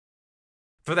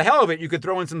 For the hell of it, you could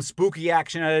throw in some spooky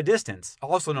action at a distance,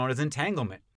 also known as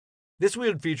entanglement. This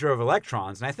weird feature of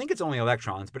electrons, and I think it's only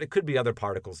electrons, but it could be other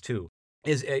particles too,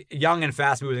 is a young and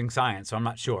fast-moving science, so I'm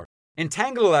not sure.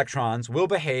 Entangled electrons will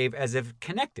behave as if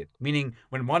connected, meaning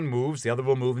when one moves, the other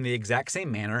will move in the exact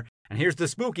same manner. And here's the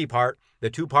spooky part: the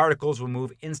two particles will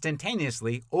move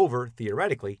instantaneously over,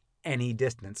 theoretically, any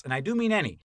distance. And I do mean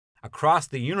any, across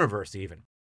the universe even.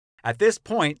 At this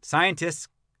point, scientists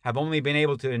have only been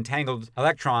able to entangle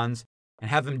electrons and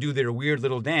have them do their weird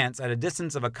little dance at a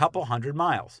distance of a couple hundred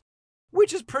miles,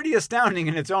 which is pretty astounding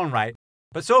in its own right.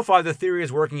 But so far, the theory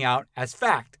is working out as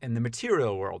fact in the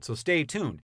material world, so stay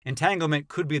tuned. Entanglement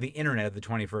could be the internet of the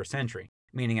 21st century,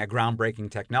 meaning a groundbreaking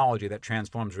technology that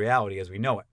transforms reality as we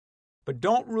know it. But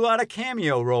don't rule out a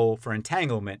cameo role for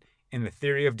entanglement in the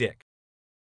theory of Dick.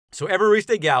 So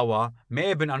Evariste Galois may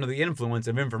have been under the influence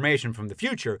of information from the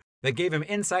future that gave him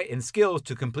insight and skills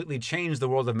to completely change the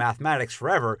world of mathematics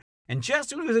forever, and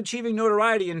just when he was achieving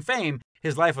notoriety and fame,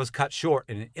 his life was cut short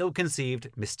in an ill-conceived,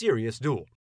 mysterious duel.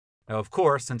 Now, of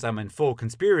course, since I'm in full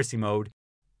conspiracy mode,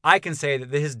 I can say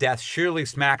that his death surely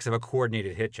smacks of a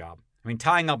coordinated hit job. I mean,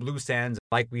 tying up loose ends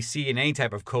like we see in any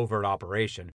type of covert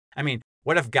operation. I mean,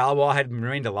 what if Galois had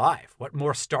remained alive? What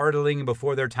more startling and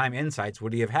before their time insights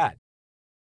would he have had?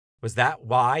 Was that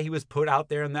why he was put out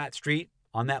there in that street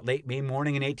on that late May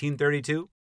morning in 1832?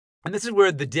 And this is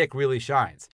where the Dick really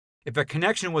shines. If a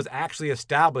connection was actually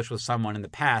established with someone in the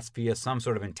past via some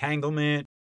sort of entanglement,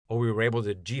 or we were able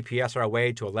to GPS our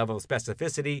way to a level of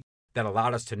specificity that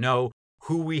allowed us to know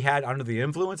who we had under the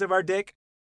influence of our Dick,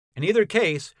 in either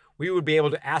case, we would be able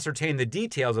to ascertain the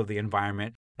details of the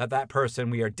environment that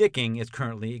person we are dicking is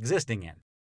currently existing in.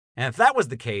 And if that was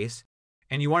the case,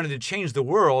 and you wanted to change the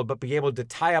world but be able to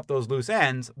tie up those loose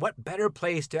ends, what better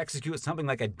place to execute something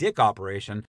like a Dick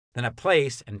operation than a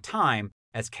place and time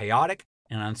as chaotic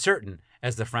and uncertain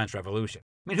as the French Revolution?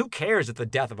 I mean, who cares if the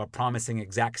death of a promising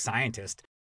exact scientist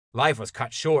life was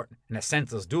cut short in a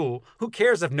senseless duel? Who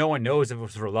cares if no one knows if it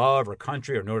was for love or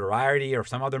country or notoriety or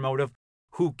some other motive?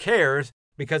 Who cares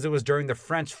because it was during the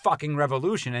French fucking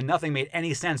Revolution and nothing made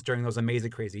any sense during those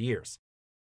amazing crazy years?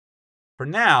 For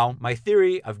now, my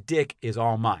theory of Dick is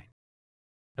all mine.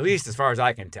 At least as far as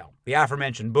I can tell. The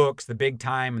aforementioned books, The Big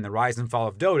Time and The Rise and Fall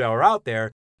of Dodo are out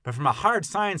there, but from a hard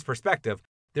science perspective,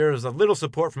 there is a little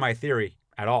support for my theory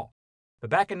at all. But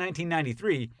back in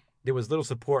 1993, there was little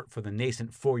support for the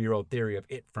nascent 4-year-old theory of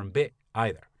it from bit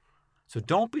either. So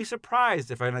don't be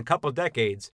surprised if in a couple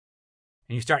decades,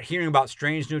 and you start hearing about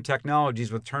strange new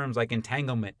technologies with terms like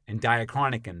entanglement and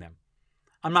diachronic in them.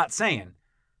 I'm not saying,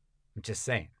 I'm just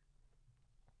saying.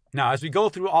 Now, as we go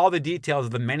through all the details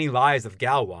of the many lives of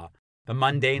Galois, the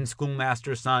mundane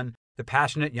schoolmaster's son, the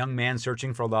passionate young man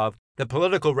searching for love, the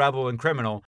political rebel and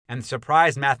criminal, and the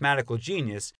surprised mathematical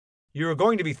genius, you are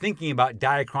going to be thinking about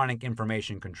diachronic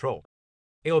information control.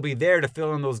 It will be there to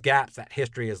fill in those gaps that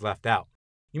history has left out.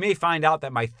 You may find out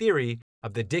that my theory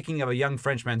of the dicking of a young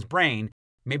Frenchman's brain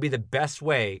may be the best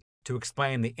way to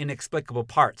explain the inexplicable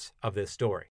parts of this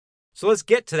story. So let's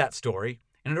get to that story.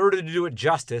 And in order to do it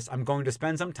justice, I'm going to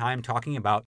spend some time talking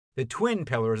about the twin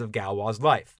pillars of Galois'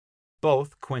 life,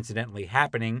 both coincidentally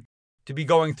happening to be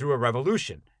going through a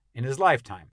revolution in his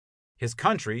lifetime: his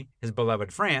country, his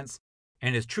beloved France,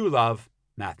 and his true love,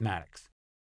 mathematics.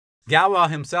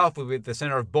 Galois himself will be at the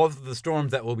center of both of the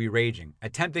storms that will be raging,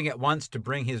 attempting at once to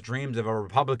bring his dreams of a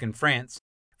republican France,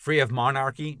 free of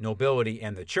monarchy, nobility,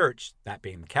 and the church, that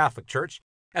being the Catholic Church,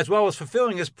 as well as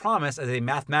fulfilling his promise as a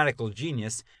mathematical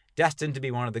genius destined to be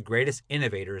one of the greatest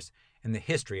innovators in the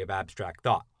history of abstract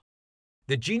thought.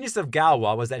 The genius of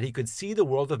Galois was that he could see the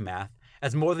world of math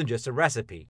as more than just a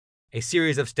recipe, a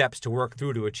series of steps to work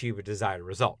through to achieve a desired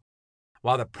result.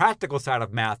 While the practical side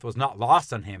of math was not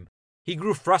lost on him, he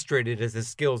grew frustrated as his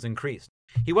skills increased.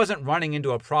 He wasn't running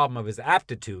into a problem of his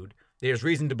aptitude. There's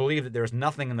reason to believe that there's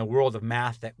nothing in the world of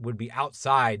math that would be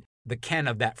outside the ken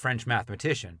of that French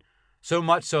mathematician. So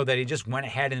much so that he just went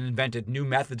ahead and invented new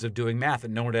methods of doing math that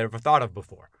no one had ever thought of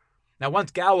before. Now,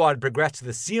 once Galois had progressed to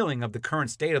the ceiling of the current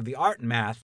state of the art in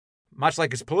math, much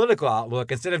like his political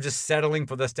outlook, instead of just settling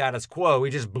for the status quo,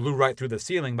 he just blew right through the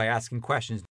ceiling by asking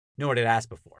questions no one had asked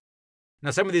before.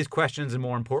 Now, some of these questions, and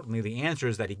more importantly, the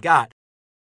answers that he got,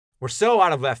 were so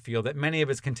out of left field that many of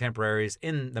his contemporaries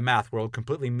in the math world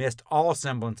completely missed all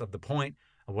semblance of the point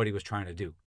of what he was trying to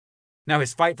do. Now,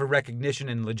 his fight for recognition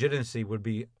and legitimacy would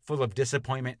be full of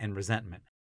disappointment and resentment.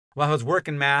 While his work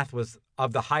in math was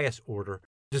of the highest order,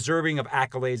 deserving of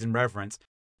accolades and reverence,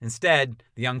 instead,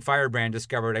 the young firebrand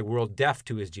discovered a world deaf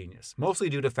to his genius, mostly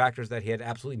due to factors that he had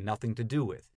absolutely nothing to do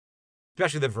with,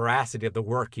 especially the veracity of the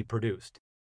work he produced,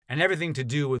 and everything to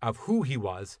do with of who he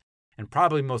was, and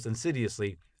probably most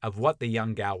insidiously, of what the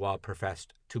young Galois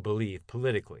professed to believe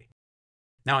politically.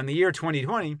 Now, in the year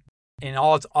 2020, in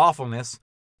all its awfulness,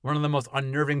 One of the most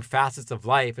unnerving facets of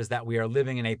life is that we are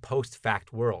living in a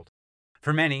post-fact world.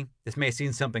 For many, this may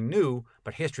seem something new,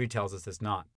 but history tells us it's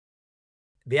not.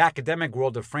 The academic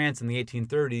world of France in the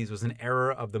 1830s was an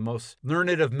era of the most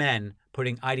learned of men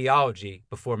putting ideology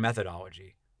before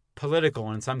methodology, political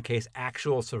and in some case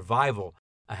actual survival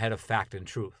ahead of fact and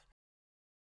truth.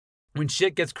 When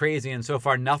shit gets crazy, and so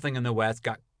far nothing in the West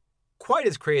got quite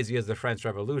as crazy as the French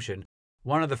Revolution,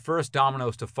 one of the first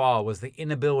dominoes to fall was the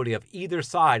inability of either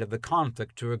side of the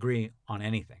conflict to agree on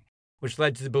anything, which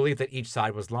led to the belief that each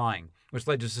side was lying, which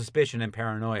led to suspicion and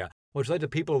paranoia, which led to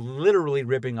people literally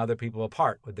ripping other people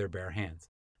apart with their bare hands.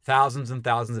 Thousands and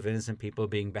thousands of innocent people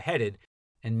being beheaded,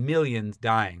 and millions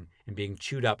dying and being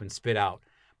chewed up and spit out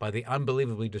by the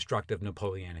unbelievably destructive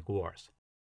Napoleonic Wars.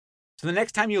 So the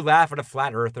next time you laugh at a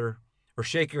flat earther, or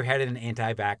shake your head at an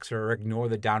anti-vaxxer, or ignore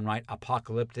the downright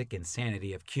apocalyptic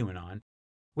insanity of QAnon,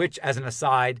 which, as an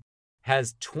aside,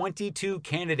 has 22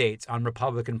 candidates on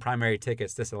Republican primary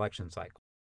tickets this election cycle.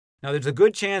 Now, there's a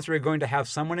good chance we're going to have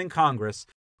someone in Congress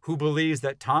who believes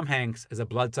that Tom Hanks is a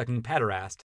blood-sucking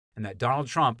pederast and that Donald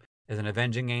Trump is an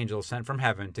avenging angel sent from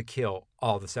heaven to kill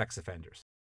all the sex offenders.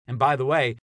 And by the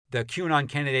way, the QAnon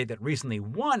candidate that recently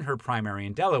won her primary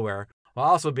in Delaware, while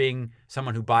also being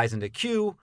someone who buys into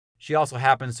Q, she also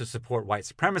happens to support white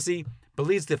supremacy,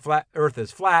 believes the flat earth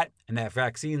is flat, and that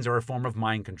vaccines are a form of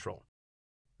mind control.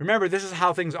 Remember, this is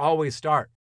how things always start.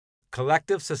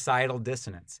 Collective societal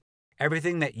dissonance.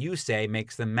 Everything that you say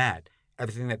makes them mad.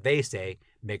 Everything that they say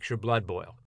makes your blood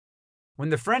boil. When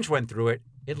the French went through it,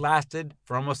 it lasted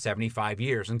for almost 75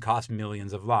 years and cost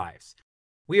millions of lives.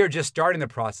 We are just starting the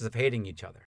process of hating each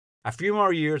other. A few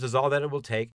more years is all that it will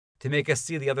take to make us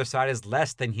see the other side as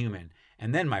less than human.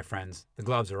 And then, my friends, the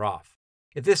gloves are off.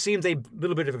 If this seems a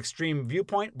little bit of extreme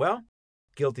viewpoint, well,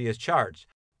 guilty as charged.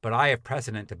 But I have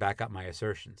precedent to back up my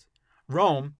assertions.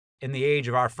 Rome, in the age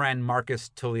of our friend Marcus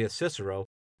Tullius Cicero,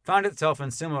 found itself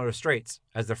in similar straits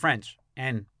as the French,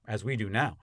 and as we do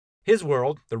now. His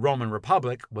world, the Roman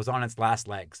Republic, was on its last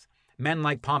legs. Men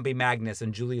like Pompey Magnus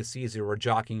and Julius Caesar were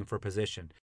jockeying for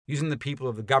position, using the people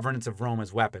of the governance of Rome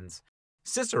as weapons.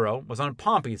 Cicero was on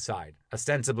Pompey's side,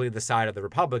 ostensibly the side of the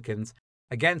Republicans,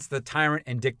 against the tyrant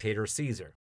and dictator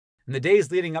Caesar. In the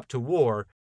days leading up to war,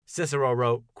 Cicero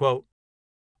wrote, quote,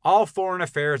 "All foreign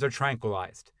affairs are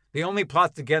tranquilized. The only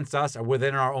plots against us are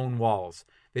within our own walls.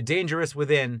 The danger is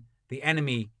within, the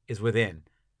enemy is within.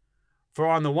 For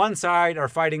on the one side are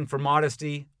fighting for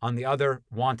modesty, on the other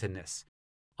wantonness.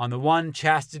 On the one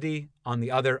chastity, on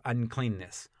the other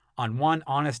uncleanness. On one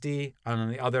honesty, and on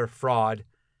the other fraud.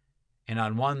 And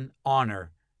on one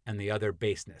honor, and the other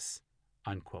baseness."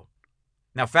 Unquote.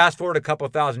 Now, fast forward a couple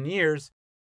thousand years,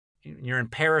 you're in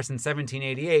Paris in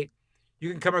 1788, you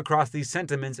can come across these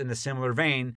sentiments in a similar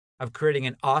vein of creating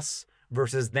an us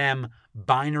versus them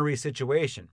binary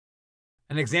situation.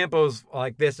 An example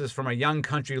like this is from a young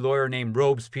country lawyer named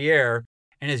Robespierre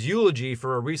and his eulogy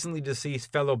for a recently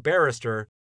deceased fellow barrister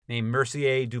named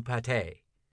Mercier Dupatet.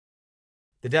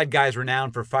 The dead guy is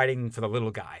renowned for fighting for the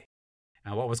little guy,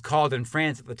 and what was called in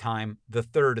France at the time the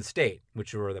Third Estate,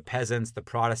 which were the peasants, the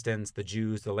Protestants, the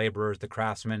Jews, the laborers, the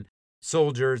craftsmen,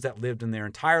 soldiers that lived in their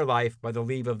entire life by the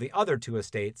leave of the other two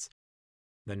estates,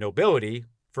 the nobility,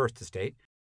 First Estate,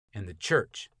 and the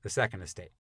church, the Second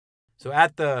Estate. So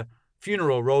at the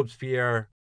funeral, Robespierre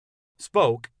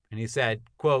spoke, and he said,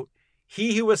 quote,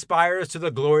 "He who aspires to the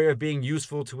glory of being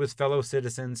useful to his fellow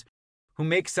citizens, who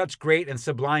makes such great and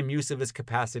sublime use of his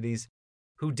capacities,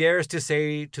 who dares to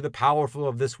say to the powerful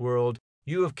of this world,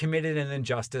 'You have committed an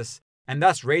injustice,' and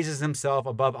thus raises himself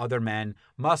above other men,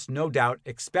 must no doubt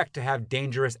expect to have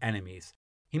dangerous enemies.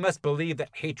 He must believe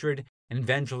that hatred and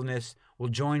vengefulness will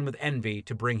join with envy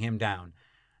to bring him down.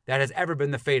 That has ever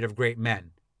been the fate of great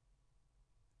men."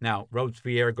 Now,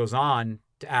 Robespierre goes on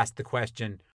to ask the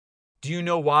question, "Do you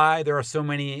know why there are so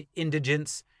many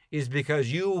indigents? It is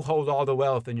because you hold all the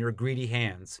wealth in your greedy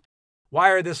hands. Why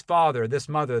are this father, this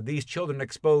mother, these children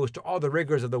exposed to all the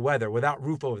rigors of the weather without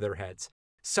roof over their heads,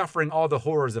 suffering all the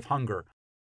horrors of hunger?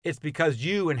 It's because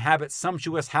you inhabit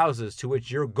sumptuous houses to which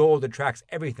your gold attracts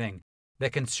everything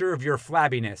that can serve your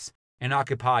flabbiness and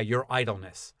occupy your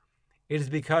idleness. It is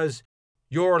because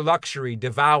your luxury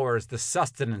devours the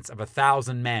sustenance of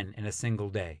 1,000 men in a single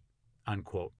day."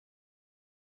 Unquote.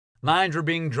 Lines were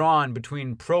being drawn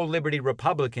between pro-liberty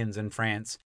Republicans in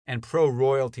France and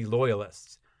pro-royalty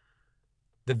loyalists.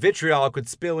 The vitriol could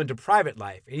spill into private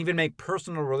life and even make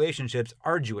personal relationships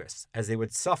arduous, as they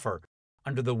would suffer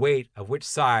under the weight of which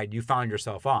side you found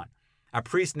yourself on. A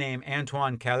priest named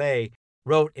Antoine Calais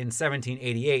wrote in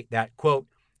 1788 that, quote,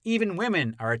 "Even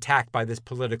women are attacked by this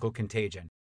political contagion,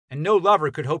 and no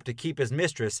lover could hope to keep his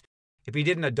mistress if he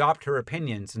didn't adopt her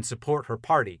opinions and support her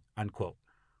party, unquote.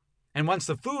 And once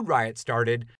the food riot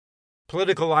started,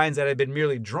 political lines that had been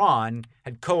merely drawn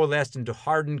had coalesced into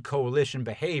hardened coalition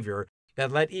behavior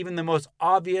that led even the most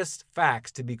obvious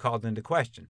facts to be called into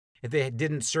question if they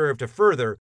didn't serve to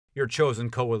further your chosen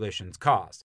coalition's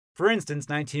cause. For instance,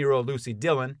 19-year-old Lucy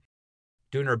Dillon,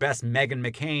 doing her best Meghan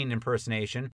McCain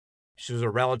impersonation, she was a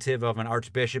relative of an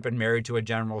archbishop and married to a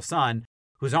general's son,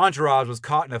 whose entourage was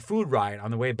caught in a food riot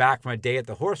on the way back from a day at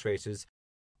the horse races,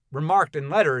 remarked in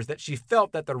letters that she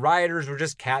felt that the rioters were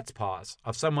just cat's paws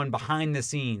of someone behind the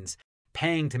scenes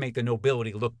paying to make the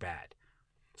nobility look bad.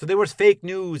 So there was fake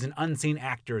news and unseen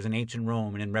actors in ancient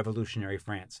Rome and in revolutionary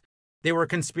France. There were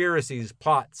conspiracies,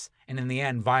 plots, and in the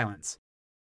end, violence.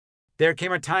 There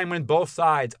came a time when both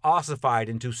sides ossified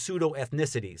into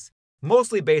pseudo-ethnicities,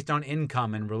 mostly based on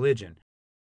income and religion,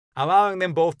 allowing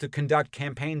them both to conduct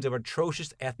campaigns of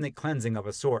atrocious ethnic cleansing of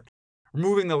a sort,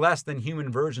 removing the less than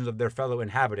human versions of their fellow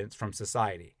inhabitants from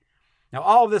society. Now,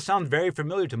 all of this sounds very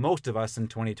familiar to most of us in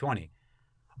 2020.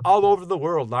 All over the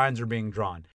world, lines are being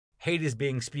drawn, hate is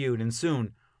being spewed, and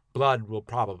soon, blood will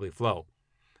probably flow.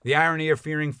 The irony of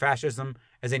fearing fascism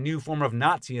as a new form of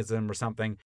Nazism or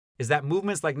something is that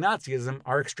movements like Nazism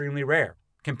are extremely rare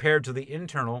compared to the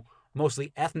internal,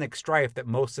 mostly ethnic strife that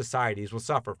most societies will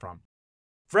suffer from.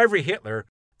 For every Hitler,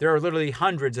 there are literally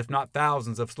hundreds, if not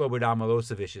thousands, of Slobodan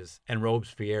Milosevic's and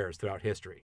Robespierre's throughout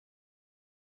history.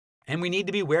 And we need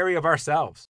to be wary of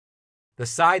ourselves. The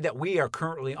side that we are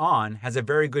currently on has a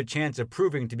very good chance of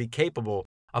proving to be capable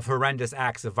of horrendous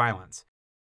acts of violence.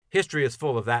 History is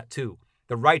full of that too,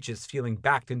 the righteous feeling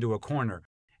backed into a corner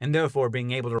and therefore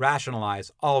being able to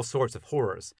rationalize all sorts of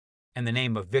horrors in the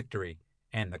name of victory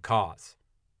and the cause.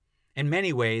 In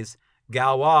many ways,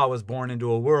 Galois was born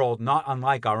into a world not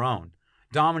unlike our own,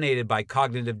 dominated by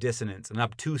cognitive dissonance and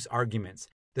obtuse arguments,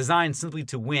 designed simply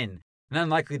to win and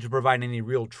unlikely to provide any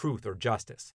real truth or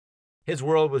justice. His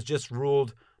world was just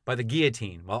ruled by the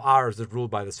guillotine, while ours is ruled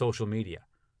by the social media.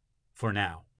 For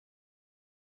now.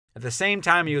 At the same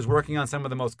time he was working on some of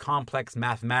the most complex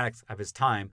mathematics of his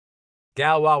time,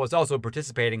 Galois was also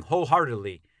participating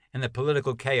wholeheartedly in the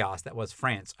political chaos that was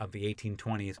France of the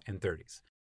 1820s and 30s.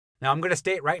 Now, I'm going to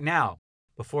state right now,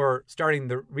 before starting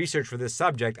the research for this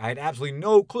subject, I had absolutely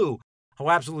no clue how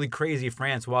absolutely crazy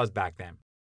France was back then.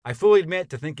 I fully admit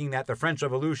to thinking that the French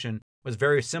Revolution was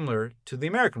very similar to the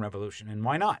American Revolution, and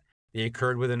why not? They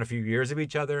occurred within a few years of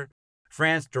each other.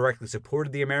 France directly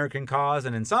supported the American cause,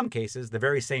 and in some cases, the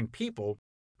very same people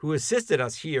who assisted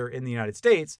us here in the United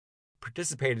States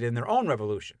participated in their own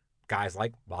revolution, guys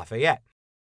like Lafayette.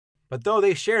 But though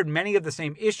they shared many of the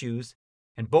same issues,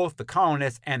 and both the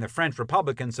colonists and the French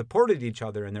Republicans supported each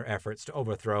other in their efforts to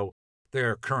overthrow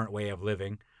their current way of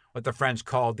living, what the French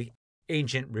called the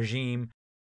ancient regime.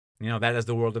 That is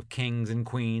the world of kings and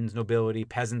queens, nobility,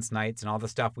 peasants, knights, and all the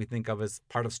stuff we think of as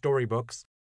part of storybooks.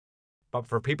 But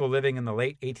for people living in the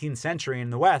late 18th century in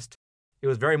the West, it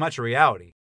was very much a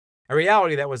reality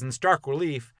that was in stark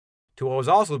relief to what was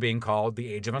also being called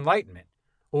the Age of Enlightenment,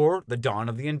 or the dawn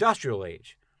of the Industrial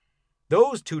Age.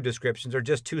 Those two descriptions are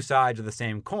just two sides of the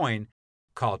same coin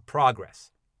called progress.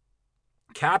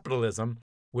 Capitalism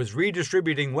was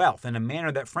redistributing wealth in a manner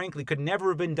that frankly could never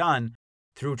have been done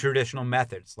through traditional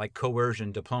methods like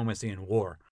coercion, diplomacy, and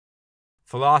war.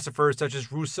 Philosophers such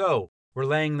as Rousseau were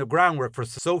laying the groundwork for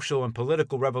social and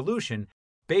political revolution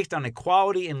based on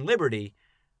equality and liberty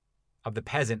of the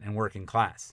peasant and working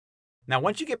class. Now,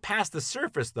 once you get past the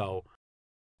surface, though,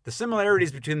 the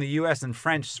similarities between the U.S. and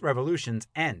French revolutions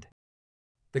end.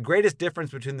 The greatest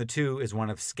difference between the two is one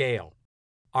of scale.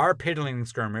 Our piddling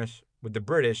skirmish with the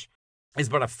British is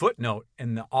but a footnote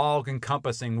in the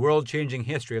all-encompassing, world-changing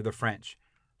history of the French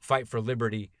fight for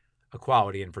liberty,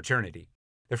 equality, and fraternity.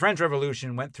 The French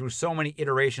Revolution went through so many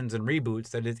iterations and reboots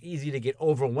that it's easy to get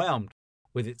overwhelmed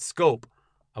with its scope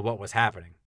of what was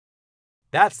happening.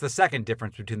 That's the second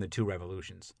difference between the two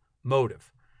revolutions.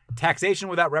 Motive. Taxation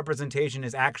without representation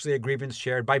is actually a grievance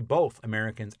shared by both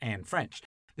Americans and French.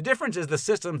 The difference is the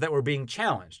systems that were being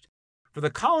challenged. For the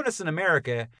colonists in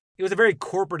America, it was a very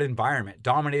corporate environment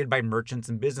dominated by merchants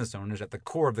and business owners at the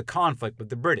core of the conflict with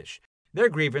the British. Their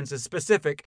grievance is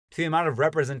specific to the amount of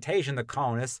representation the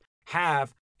colonists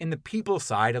have in the people's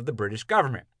side of the British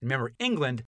government. Remember,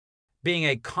 England being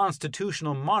a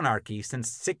constitutional monarchy since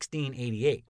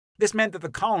 1688. This meant that the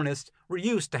colonists were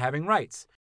used to having rights,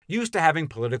 used to having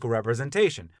political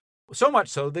representation. So much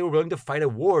so, they were willing to fight a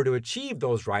war to achieve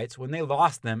those rights when they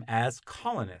lost them as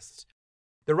colonists.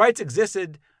 The rights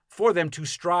existed for them to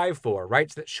strive for,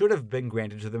 rights that should have been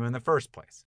granted to them in the first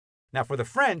place. Now, for the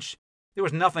French, there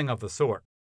was nothing of the sort.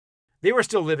 They were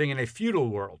still living in a feudal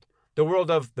world, the the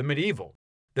world of the medieval.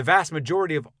 The vast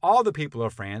majority of all the people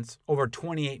of France, over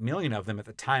 28 million of them at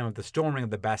the time of the storming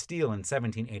of the Bastille in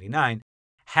 1789,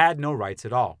 had no rights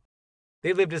at all.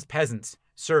 They lived as peasants,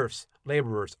 serfs,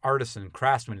 laborers, artisans,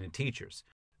 craftsmen, and teachers.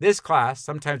 This class,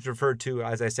 sometimes referred to,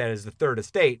 as I said, as the third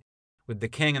estate, with the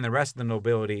king and the rest of the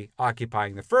nobility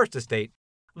occupying the first estate,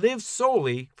 lived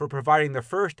solely for providing the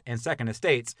first and second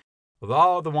estates with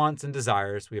all the wants and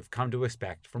desires we have come to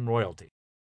expect from royalty.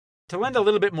 To lend a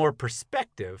little bit more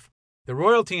perspective, the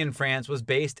royalty in France was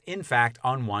based, in fact,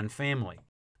 on one family,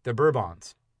 the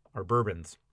Bourbons,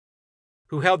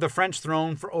 who held the French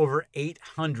throne for over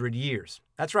 800 years.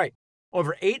 That's right,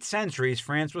 over 8 centuries,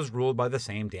 France was ruled by the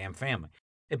same damn family.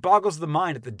 It boggles the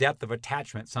mind at the depth of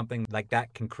attachment something like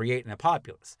that can create in a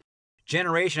populace.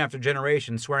 Generation after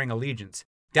generation swearing allegiance,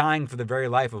 dying for the very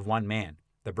life of one man,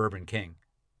 the Bourbon king.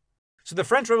 So the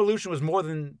French Revolution was more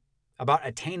than about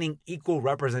attaining equal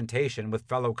representation with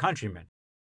fellow countrymen.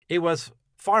 It was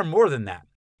far more than that.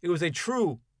 It was a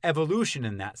true evolution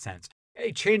in that sense,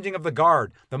 a changing of the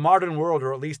guard, the modern world,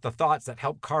 or at least the thoughts that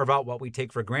help carve out what we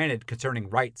take for granted concerning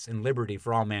rights and liberty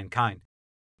for all mankind.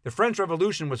 The French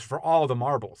Revolution was for all the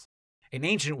marbles. An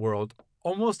ancient world,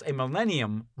 almost a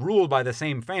millennium ruled by the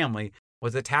same family,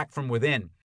 was attacked from within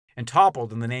and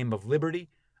toppled in the name of liberty,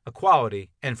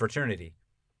 equality, and fraternity.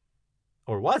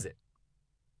 Or was it?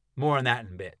 More on that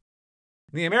in a bit.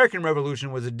 The American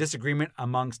Revolution was a disagreement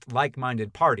amongst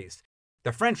like-minded parties.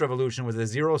 The French Revolution was a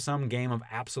zero-sum game of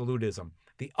absolutism,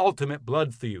 the ultimate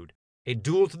blood feud, a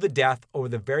duel to the death over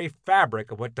the very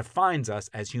fabric of what defines us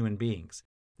as human beings.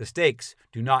 The stakes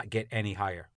do not get any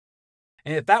higher.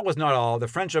 And if that was not all, the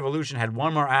French Revolution had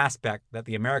one more aspect that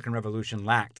the American Revolution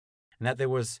lacked, and that there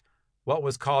was what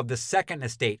was called the second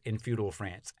estate in feudal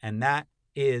France, and that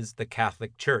is the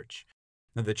Catholic Church.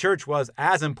 Now, the church was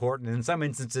as important, and in some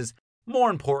instances more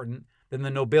important, than the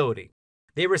nobility.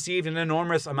 They received an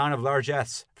enormous amount of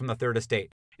largesse from the Third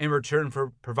Estate in return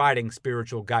for providing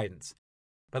spiritual guidance.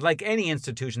 But like any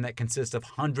institution that consists of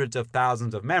hundreds of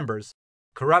thousands of members,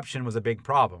 corruption was a big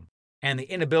problem, and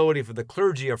the inability for the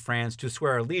clergy of France to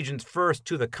swear allegiance first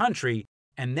to the country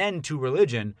and then to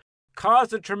religion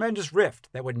caused a tremendous rift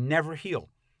that would never heal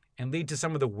and lead to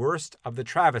some of the worst of the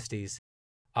travesties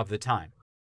of the time.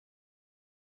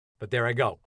 But there I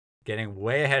go, getting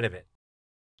way ahead of it.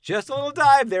 Just a little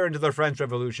dive there into the French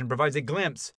Revolution provides a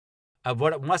glimpse of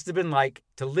what it must have been like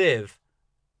to live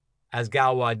as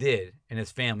Galois did and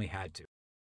his family had to.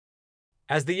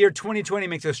 As the year 2020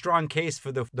 makes a strong case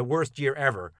for the worst year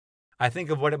ever, I think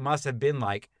of what it must have been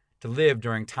like to live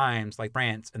during times like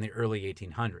France in the early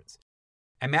 1800s.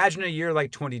 Imagine a year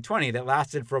like 2020 that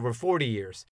lasted for over 40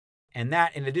 years, and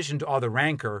that in addition to all the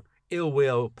rancor, ill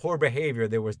will, poor behavior,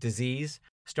 there was disease,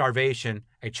 starvation,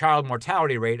 a child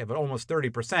mortality rate of almost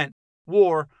 30%,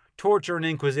 war, torture and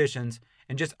inquisitions,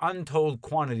 and just untold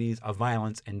quantities of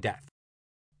violence and death.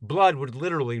 Blood would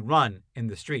literally run in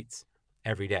the streets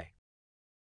every day.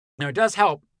 Now, it does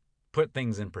help put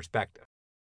things in perspective.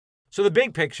 So the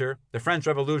big picture, the French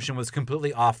Revolution was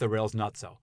completely off the rails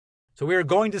nutso. So we are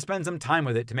going to spend some time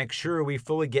with it to make sure we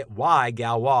fully get why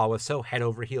Galois was so head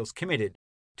over heels committed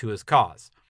to his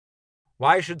cause.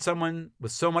 Why should someone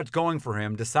with so much going for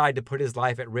him decide to put his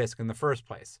life at risk in the first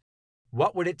place?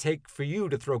 What would it take for you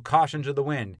to throw caution to the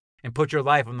wind and put your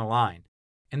life on the line,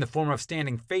 in the form of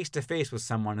standing face to face with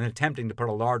someone and attempting to put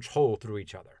a large hole through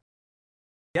each other?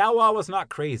 Galois was not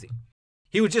crazy.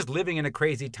 He was just living in a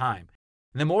crazy time.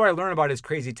 And the more I learn about his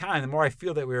crazy time, the more I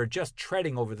feel that we are just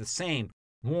treading over the same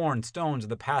worn stones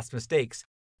of the past mistakes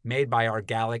made by our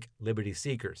Gallic liberty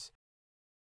seekers.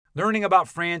 Learning about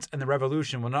France and the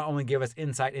Revolution will not only give us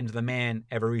insight into the man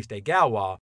Evariste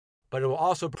Galois, but it will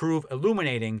also prove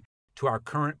illuminating to our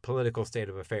current political state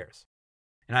of affairs.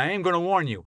 And I am going to warn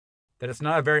you that it's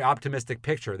not a very optimistic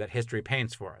picture that history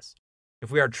paints for us. If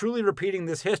we are truly repeating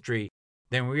this history,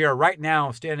 then we are right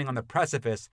now standing on the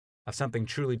precipice of something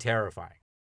truly terrifying.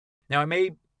 Now, it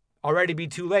may already be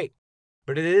too late,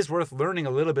 but it is worth learning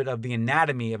a little bit of the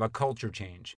anatomy of a culture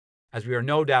change, as we are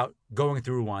no doubt going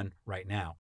through one right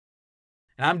now.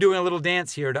 And I'm doing a little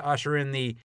dance here to usher in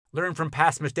the learn from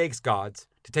past mistakes gods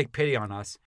to take pity on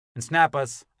us and snap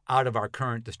us out of our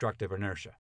current destructive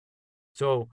inertia.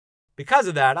 So, because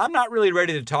of that, I'm not really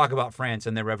ready to talk about France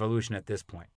and their revolution at this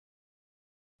point.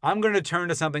 I'm going to turn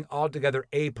to something altogether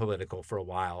apolitical for a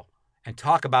while and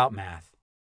talk about math.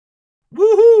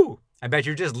 Woohoo! I bet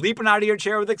you're just leaping out of your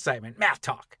chair with excitement. Math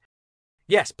talk.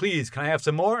 Yes, please, can I have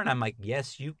some more? And I'm like,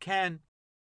 yes, you can.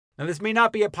 Now, this may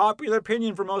not be a popular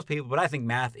opinion for most people, but I think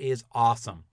math is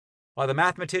awesome. While the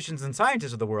mathematicians and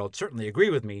scientists of the world certainly agree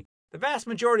with me, the vast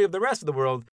majority of the rest of the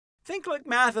world Think like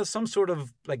math as some sort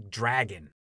of like dragon.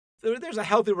 There's a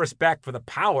healthy respect for the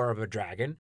power of a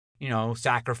dragon,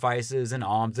 sacrifices and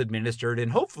alms administered,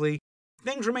 and hopefully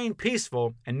things remain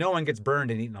peaceful and no one gets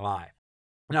burned and eaten alive.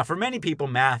 Now, for many people,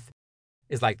 math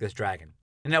is like this dragon,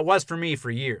 and it was for me for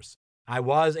years. I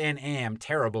was and am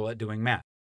terrible at doing math.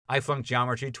 I flunked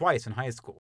geometry twice in high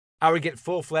school. I would get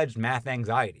full-fledged math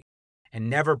anxiety and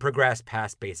never progress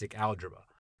past basic algebra.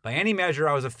 By any measure,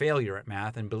 I was a failure at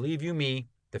math, and believe you me,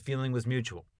 the feeling was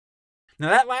mutual. Now,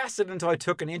 that lasted until I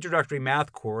took an introductory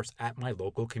math course at my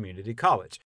local community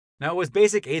college. Now, it was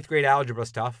basic 8th grade algebra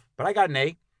stuff, but I got an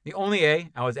A, the only A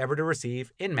I was ever to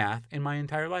receive in math in my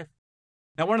entire life.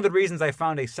 Now, one of the reasons I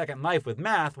found a second life with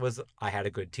math was I had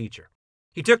a good teacher.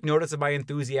 He took notice of my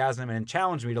enthusiasm and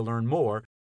challenged me to learn more,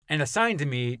 and assigned to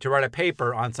me to write a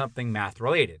paper on something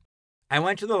math-related. I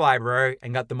went to the library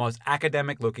and got the most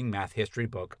academic-looking math history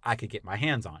book I could get my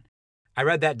hands on. I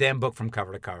read that damn book from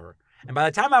cover to cover, and by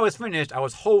the time I was finished, I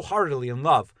was wholeheartedly in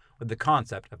love with the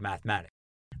concept of mathematics,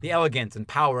 the elegance and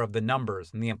power of the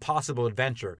numbers, and the impossible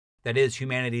adventure that is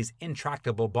humanity's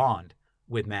intractable bond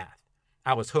with math.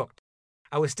 I was hooked.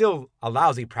 I was still a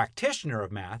lousy practitioner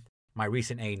of math, my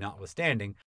recent A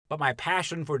notwithstanding, but my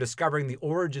passion for discovering the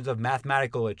origins of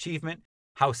mathematical achievement,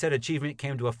 how said achievement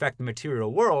came to affect the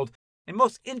material world, and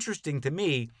most interesting to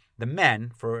me, the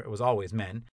men, for it was always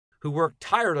men, who worked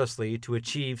tirelessly to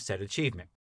achieve said achievement.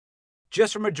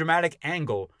 Just from a dramatic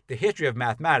angle, the history of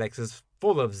mathematics is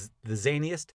full of the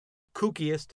zaniest,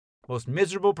 kookiest, most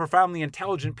miserable, profoundly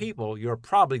intelligent people you're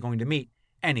probably going to meet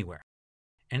anywhere.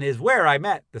 And is where I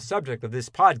met the subject of this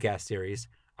podcast series,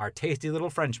 our tasty little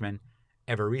Frenchman,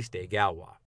 Evariste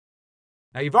Galois.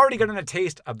 Now, you've already gotten a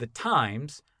taste of the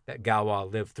times that Galois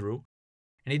lived through,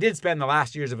 and he did spend the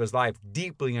last years of his life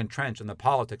deeply entrenched in the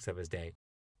politics of his day.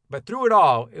 But through it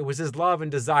all, it was his love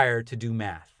and desire to do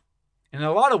math. And in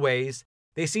a lot of ways,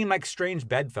 they seem like strange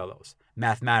bedfellows,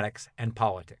 mathematics and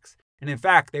politics. And in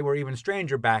fact, they were even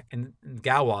stranger back in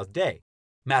Galois' day.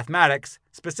 Mathematics,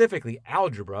 specifically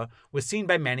algebra, was seen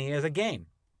by many as a game,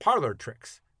 parlor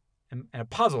tricks, and a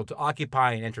puzzle to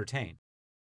occupy and entertain.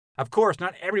 Of course,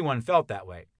 not everyone felt that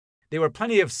way. There were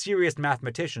plenty of serious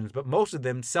mathematicians, but most of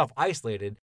them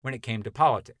self-isolated when it came to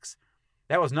politics.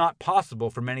 That was not possible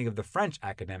for many of the French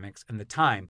academics in the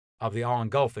time of the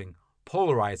all-engulfing,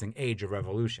 polarizing age of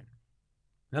revolution.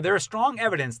 Now, there is strong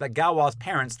evidence that Galois'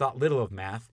 parents thought little of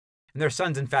math and their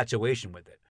son's infatuation with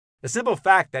it. The simple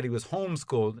fact that he was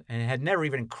homeschooled and had never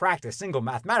even cracked a single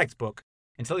mathematics book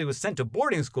until he was sent to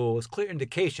boarding school is clear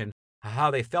indication of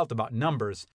how they felt about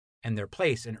numbers and their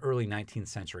place in early 19th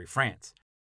century France.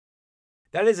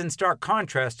 That is in stark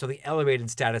contrast to the elevated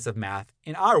status of math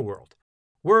in our world.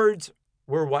 Words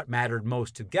were what mattered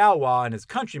most to Galois and his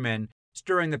countrymen,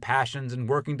 stirring the passions and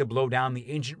working to blow down the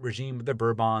ancient regime of the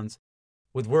Bourbons,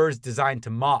 with words designed to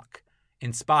mock,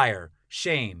 inspire,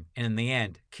 shame, and in the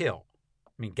end, kill.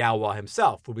 Galois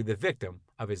himself will be the victim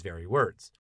of his very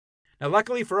words. Now,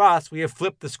 luckily for us, we have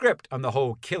flipped the script on the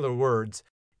whole killer words,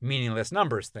 meaningless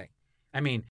numbers thing.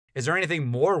 Is there anything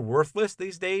more worthless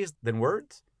these days than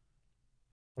words?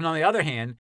 And on the other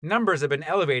hand, numbers have been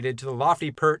elevated to the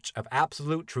lofty perch of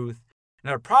absolute truth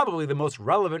and are probably the most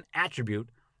relevant attribute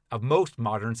of most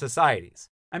modern societies.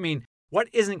 What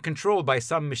isn't controlled by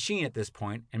some machine at this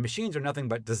point, and machines are nothing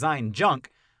but design junk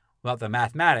without the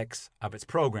mathematics of its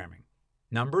programming.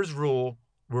 Numbers rule,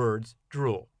 words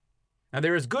drool. Now,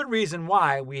 there is good reason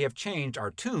why we have changed our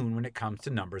tune when it comes to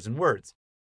numbers and words.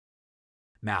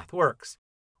 Math works.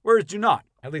 Words do not,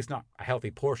 at least not a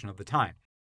healthy portion of the time.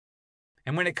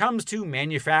 And when it comes to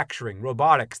manufacturing,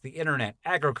 robotics, the internet,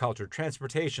 agriculture,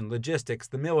 transportation, logistics,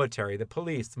 the military, the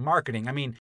police,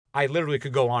 marketing, I literally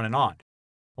could go on and on.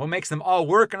 What makes them all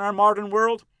work in our modern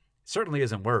world certainly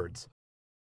isn't words.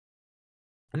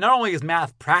 And not only is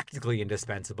math practically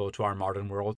indispensable to our modern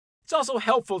world, it's also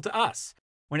helpful to us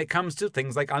when it comes to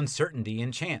things like uncertainty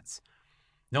and chance.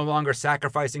 No longer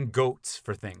sacrificing goats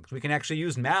for things. We can actually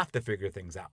use math to figure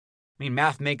things out.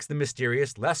 Math makes the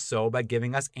mysterious less so by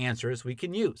giving us answers we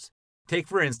can use. Take,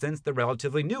 for instance, the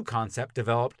relatively new concept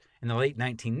developed in the late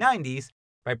 1990s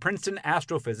by Princeton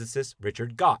astrophysicist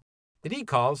Richard Gott that he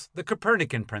calls the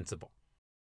Copernican principle.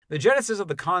 The genesis of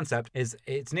the concept is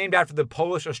it's named after the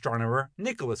Polish astronomer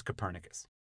Nicholas Copernicus.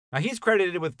 Now, he's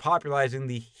credited with popularizing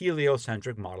the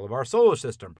heliocentric model of our solar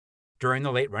system during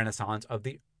the late Renaissance of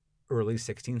the early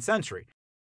 16th century.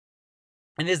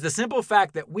 And it is the simple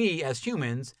fact that we, as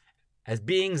humans, as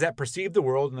beings that perceive the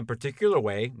world in a particular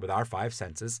way with our five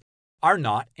senses, are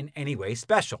not in any way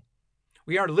special.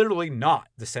 We are literally not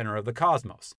the center of the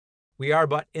cosmos. We are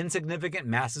but insignificant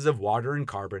masses of water and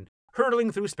carbon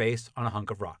hurtling through space on a hunk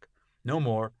of rock. No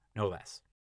more, no less.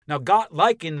 Now, Gott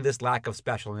likened this lack of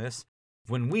specialness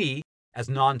when we, as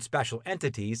non-special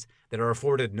entities that are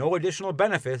afforded no additional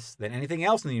benefits than anything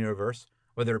else in the universe,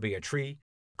 whether it be a tree,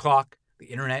 clock, the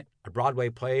internet, a Broadway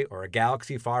play, or a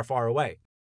galaxy far, far away.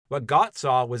 What Gott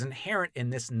saw was inherent in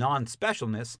this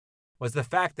non-specialness was the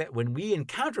fact that when we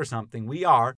encounter something, we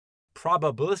are,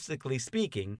 probabilistically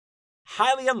speaking,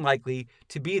 highly unlikely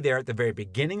to be there at the very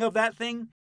beginning of that thing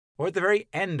or at the very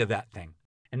end of that thing.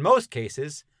 In most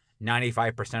cases,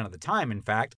 95% of the time, in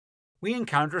fact, we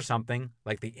encounter something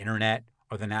like the internet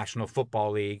or the National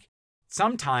Football League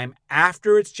sometime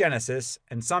after its genesis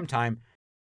and sometime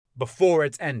before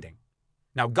its ending.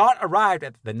 Now, Gott arrived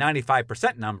at the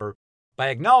 95% number by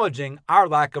acknowledging our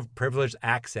lack of privileged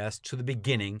access to the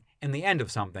beginning and the end of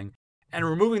something and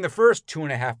removing the first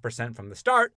 2.5% from the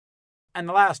start and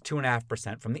the last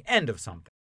 2.5% from the end of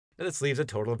something. This leaves a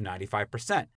total of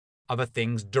 95% of a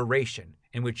thing's duration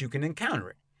in which you can encounter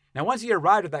it. Now, once you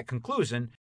arrive at that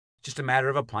conclusion, it's just a matter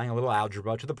of applying a little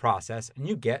algebra to the process, and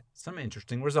you get some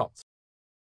interesting results.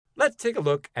 Let's take a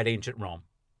look at ancient Rome.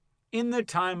 In the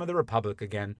time of the Republic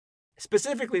again,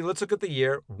 specifically, let's look at the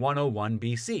year 101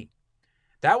 BC.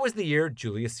 That was the year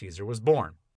Julius Caesar was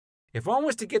born. If one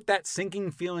was to get that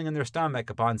sinking feeling in their stomach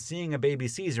upon seeing a baby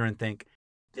Caesar and think,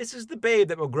 this is the babe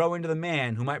that will grow into the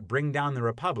man who might bring down the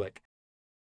Republic.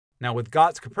 Now, with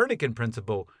Gott's Copernican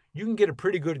principle, you can get a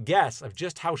pretty good guess of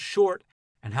just how short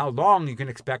and how long you can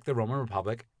expect the Roman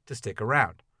Republic to stick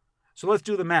around. So let's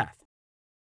do the math.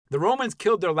 The Romans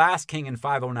killed their last king in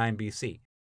 509 BC.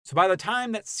 So by the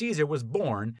time that Caesar was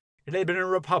born, it had been a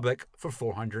republic for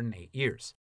 408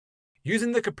 years.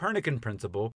 Using the Copernican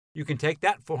principle, you can take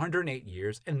that 408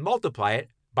 years and multiply it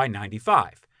by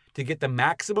 95 to get the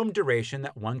maximum duration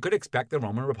that one could expect the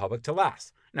Roman Republic to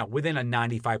last. Now, within a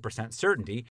 95%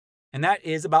 certainty, and that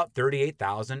is about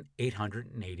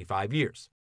 38,885 years.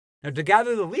 Now, to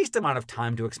gather the least amount of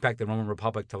time to expect the Roman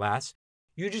Republic to last,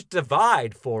 you just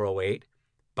divide 408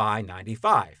 by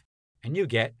 95, and you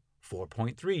get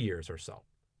 4.3 years or so.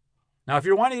 Now, if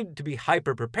you're wanting to be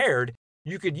hyper-prepared,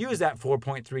 you could use that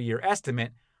 4.3-year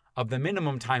estimate of the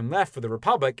minimum time left for the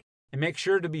Republic and make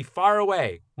sure to be far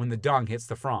away when the dung hits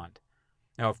the frond.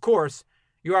 Now, of course,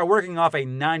 you are working off a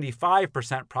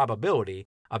 95% probability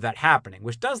of that happening,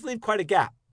 which does leave quite a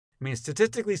gap. I mean,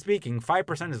 statistically speaking,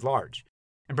 5% is large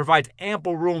and provides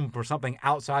ample room for something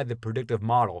outside the predictive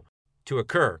model to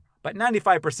occur, but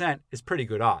 95% is pretty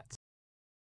good odds.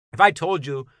 If I told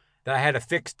you that I had a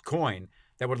fixed coin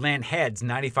that would land heads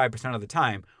 95% of the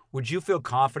time, would you feel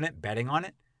confident betting on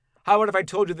it? How about if I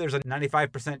told you there's a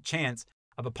 95% chance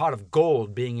of a pot of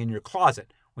gold being in your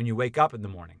closet when you wake up in the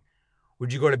morning?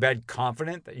 Would you go to bed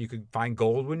confident that you could find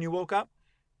gold when you woke up?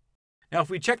 Now, if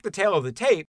we check the tail of the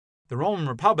tape, the Roman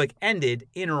Republic ended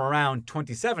in or around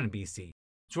 27 BC,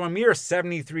 so a mere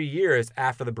 73 years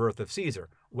after the birth of Caesar,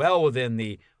 well within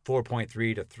the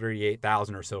 4.3 to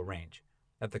 38,000 or so range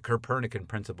that the Copernican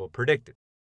principle predicted.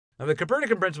 Now, the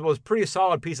Copernican principle is a pretty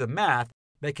solid piece of math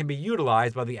that can be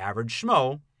utilized by the average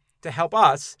schmo to help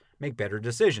us make better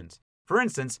decisions. For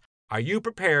instance, are you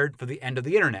prepared for the end of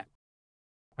the internet?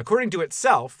 According to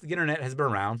itself, the internet has been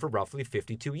around for roughly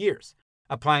 52 years.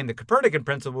 Applying the Copernican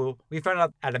principle, we found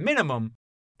out at a minimum,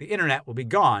 the internet will be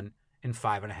gone in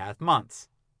 5.5 months.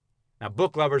 Now,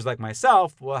 book lovers like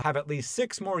myself will have at least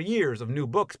 6 more years of new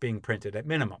books being printed at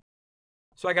minimum.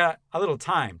 So I got a little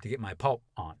time to get my pulp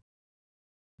on.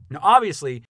 Now,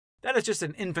 obviously, that is just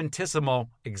an infinitesimal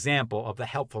example of the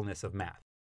helpfulness of math.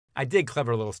 I dig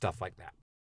clever little stuff like that.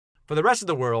 For the rest of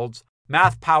the worlds,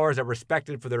 math powers are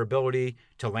respected for their ability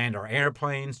to land our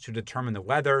airplanes, to determine the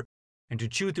weather, and to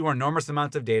chew through enormous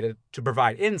amounts of data to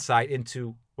provide insight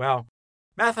into, well,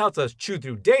 math helps us chew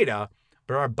through data,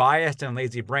 but our biased and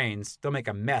lazy brains still make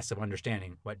a mess of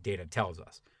understanding what data tells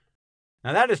us.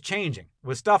 Now that is changing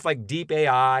with stuff like deep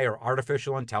AI or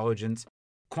artificial intelligence,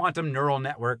 quantum neural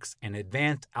networks, and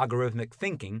advanced algorithmic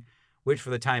thinking, which for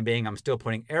the time being I'm still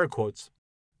putting air quotes.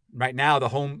 Right now, the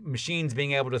whole machines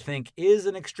being able to think is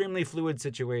an extremely fluid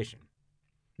situation.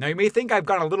 Now you may think I've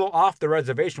gone a little off the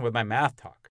reservation with my math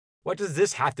talk. What does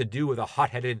this have to do with a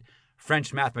hot-headed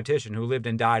French mathematician who lived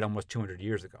and died almost 200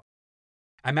 years ago?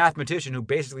 A mathematician who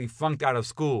basically flunked out of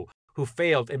school, who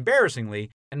failed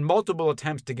embarrassingly in multiple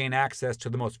attempts to gain access to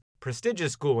the most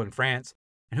prestigious school in France,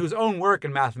 and whose own work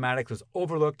in mathematics was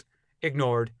overlooked,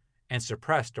 ignored, and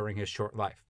suppressed during his short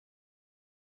life.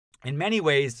 In many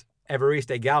ways,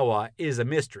 Evariste Galois is a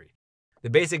mystery.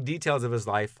 The basic details of his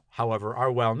life, however,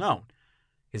 are well known.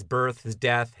 His birth, his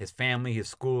death, his family, his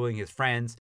schooling, his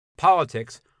friends,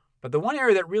 politics, but the one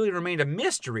area that really remained a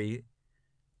mystery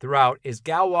throughout is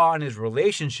Galois and his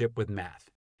relationship with math.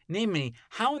 Namely,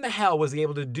 how in the hell was he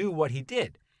able to do what he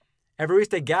did?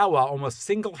 Evariste Galois almost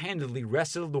single-handedly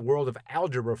wrestled the world of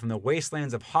algebra from the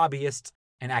wastelands of hobbyists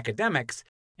and academics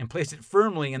and placed it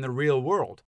firmly in the real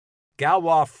world.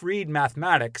 Galois freed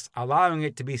mathematics, allowing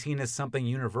it to be seen as something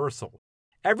universal.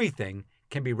 Everything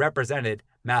can be represented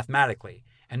mathematically,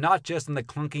 and not just in the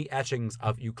clunky etchings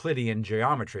of Euclidean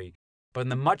geometry, but in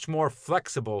the much more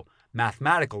flexible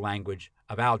mathematical language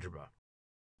of algebra.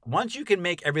 Once you can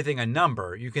make everything a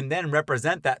number, you can then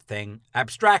represent that thing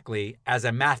abstractly as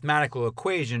a mathematical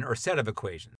equation or set of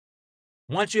equations.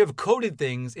 Once you have coded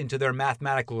things into their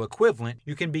mathematical equivalent,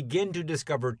 you can begin to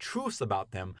discover truths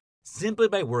about them simply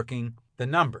by working the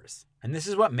numbers. And this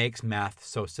is what makes math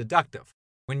so seductive.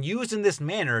 When used in this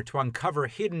manner to uncover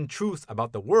hidden truths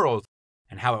about the world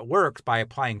and how it works by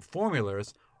applying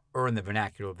formulas, or in the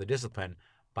vernacular of the discipline,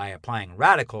 by applying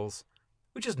radicals,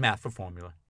 which is math for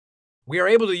formula. We are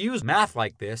able to use math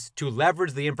like this to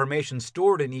leverage the information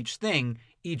stored in each thing,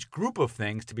 each group of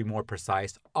things to be more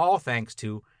precise, all thanks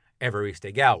to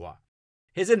Evariste Galois.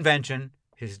 His invention,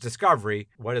 his discovery,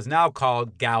 what is now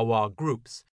called Galois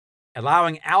groups,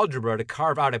 allowing algebra to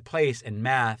carve out a place in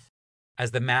math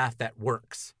as the math that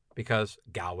works, because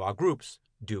Galois groups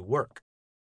do work.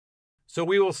 So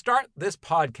we will start this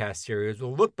podcast series.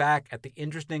 We'll look back at the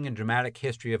interesting and dramatic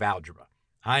history of algebra.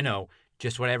 I know,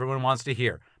 just what everyone wants to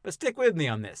hear, but stick with me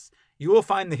on this. You will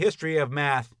find the history of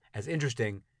math as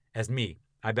interesting as me.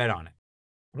 I bet on it.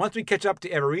 Once we catch up to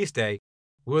Evariste,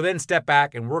 we will then step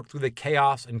back and work through the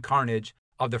chaos and carnage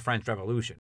of the French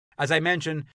Revolution. As I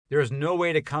mentioned, there is no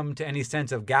way to come to any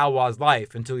sense of Galois'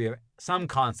 life until you have some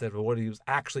concept of what was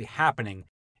actually happening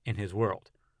in his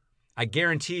world. I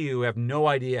guarantee you have no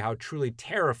idea how truly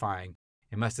terrifying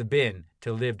it must have been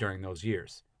to live during those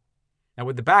years. Now,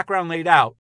 with the background laid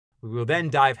out, we will then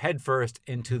dive headfirst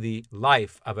into the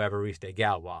life of Evariste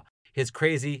Galois, his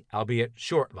crazy, albeit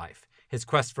short life, his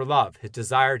quest for love, his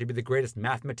desire to be the greatest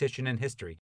mathematician in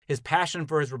history, his passion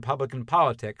for his Republican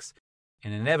politics,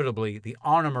 and inevitably the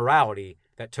honor morality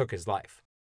that took his life.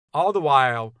 All the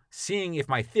while, seeing if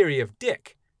my theory of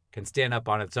Dick can stand up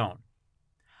on its own.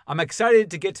 I'm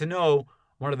excited to get to know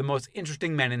one of the most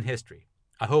interesting men in history.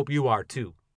 I hope you are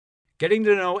too. Getting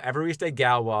to know Evariste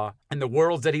Galois and the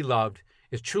worlds that he loved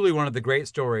is truly one of the great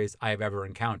stories I have ever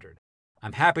encountered.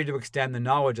 I'm happy to extend the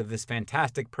knowledge of this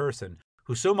fantastic person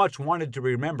who so much wanted to be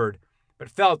remembered,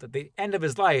 but felt at the end of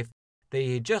his life that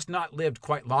he had just not lived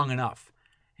quite long enough.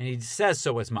 And he says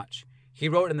so as much. He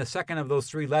wrote in the second of those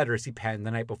 3 letters he penned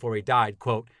the night before he died,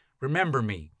 quote, "Remember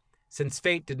me, since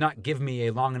fate did not give me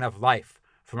a long enough life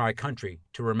for my country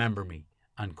to remember me,"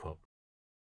 unquote.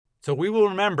 So we will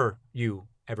remember you,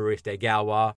 Evariste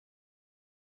Galois,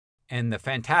 and the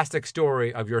fantastic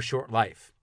story of your short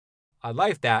life. A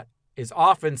life that is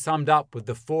often summed up with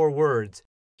the 4 words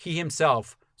he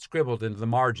himself scribbled into the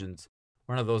margins,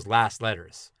 one of those last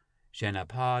letters. Je n'ai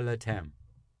pas le temps.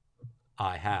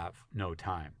 I have no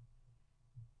time.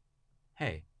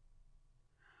 Hey,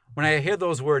 when I hear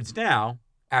those words now,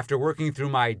 after working through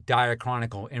my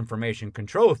diachronical information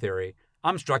control theory,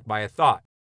 I'm struck by a thought.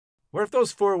 What if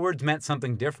those 4 words meant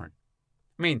something different?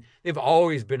 I mean, they've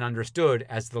always been understood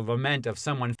as the lament of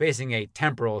someone facing a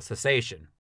temporal cessation,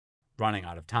 running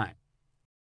out of time.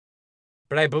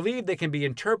 But I believe they can be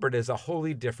interpreted as a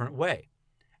wholly different way.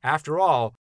 After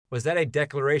all, was that a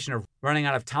declaration of running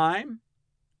out of time,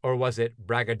 or was it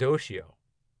braggadocio?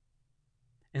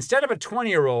 Instead of a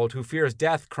 20-year-old who fears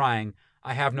death crying,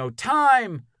 "I have no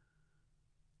time,"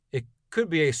 it could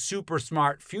be a super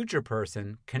smart future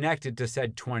person connected to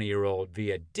said 20-year-old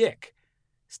via Dick,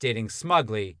 stating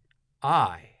smugly,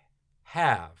 "I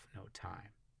have no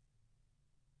time."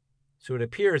 So it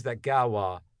appears that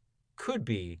Galois could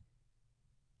be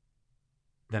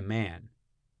the man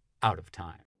out of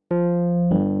time.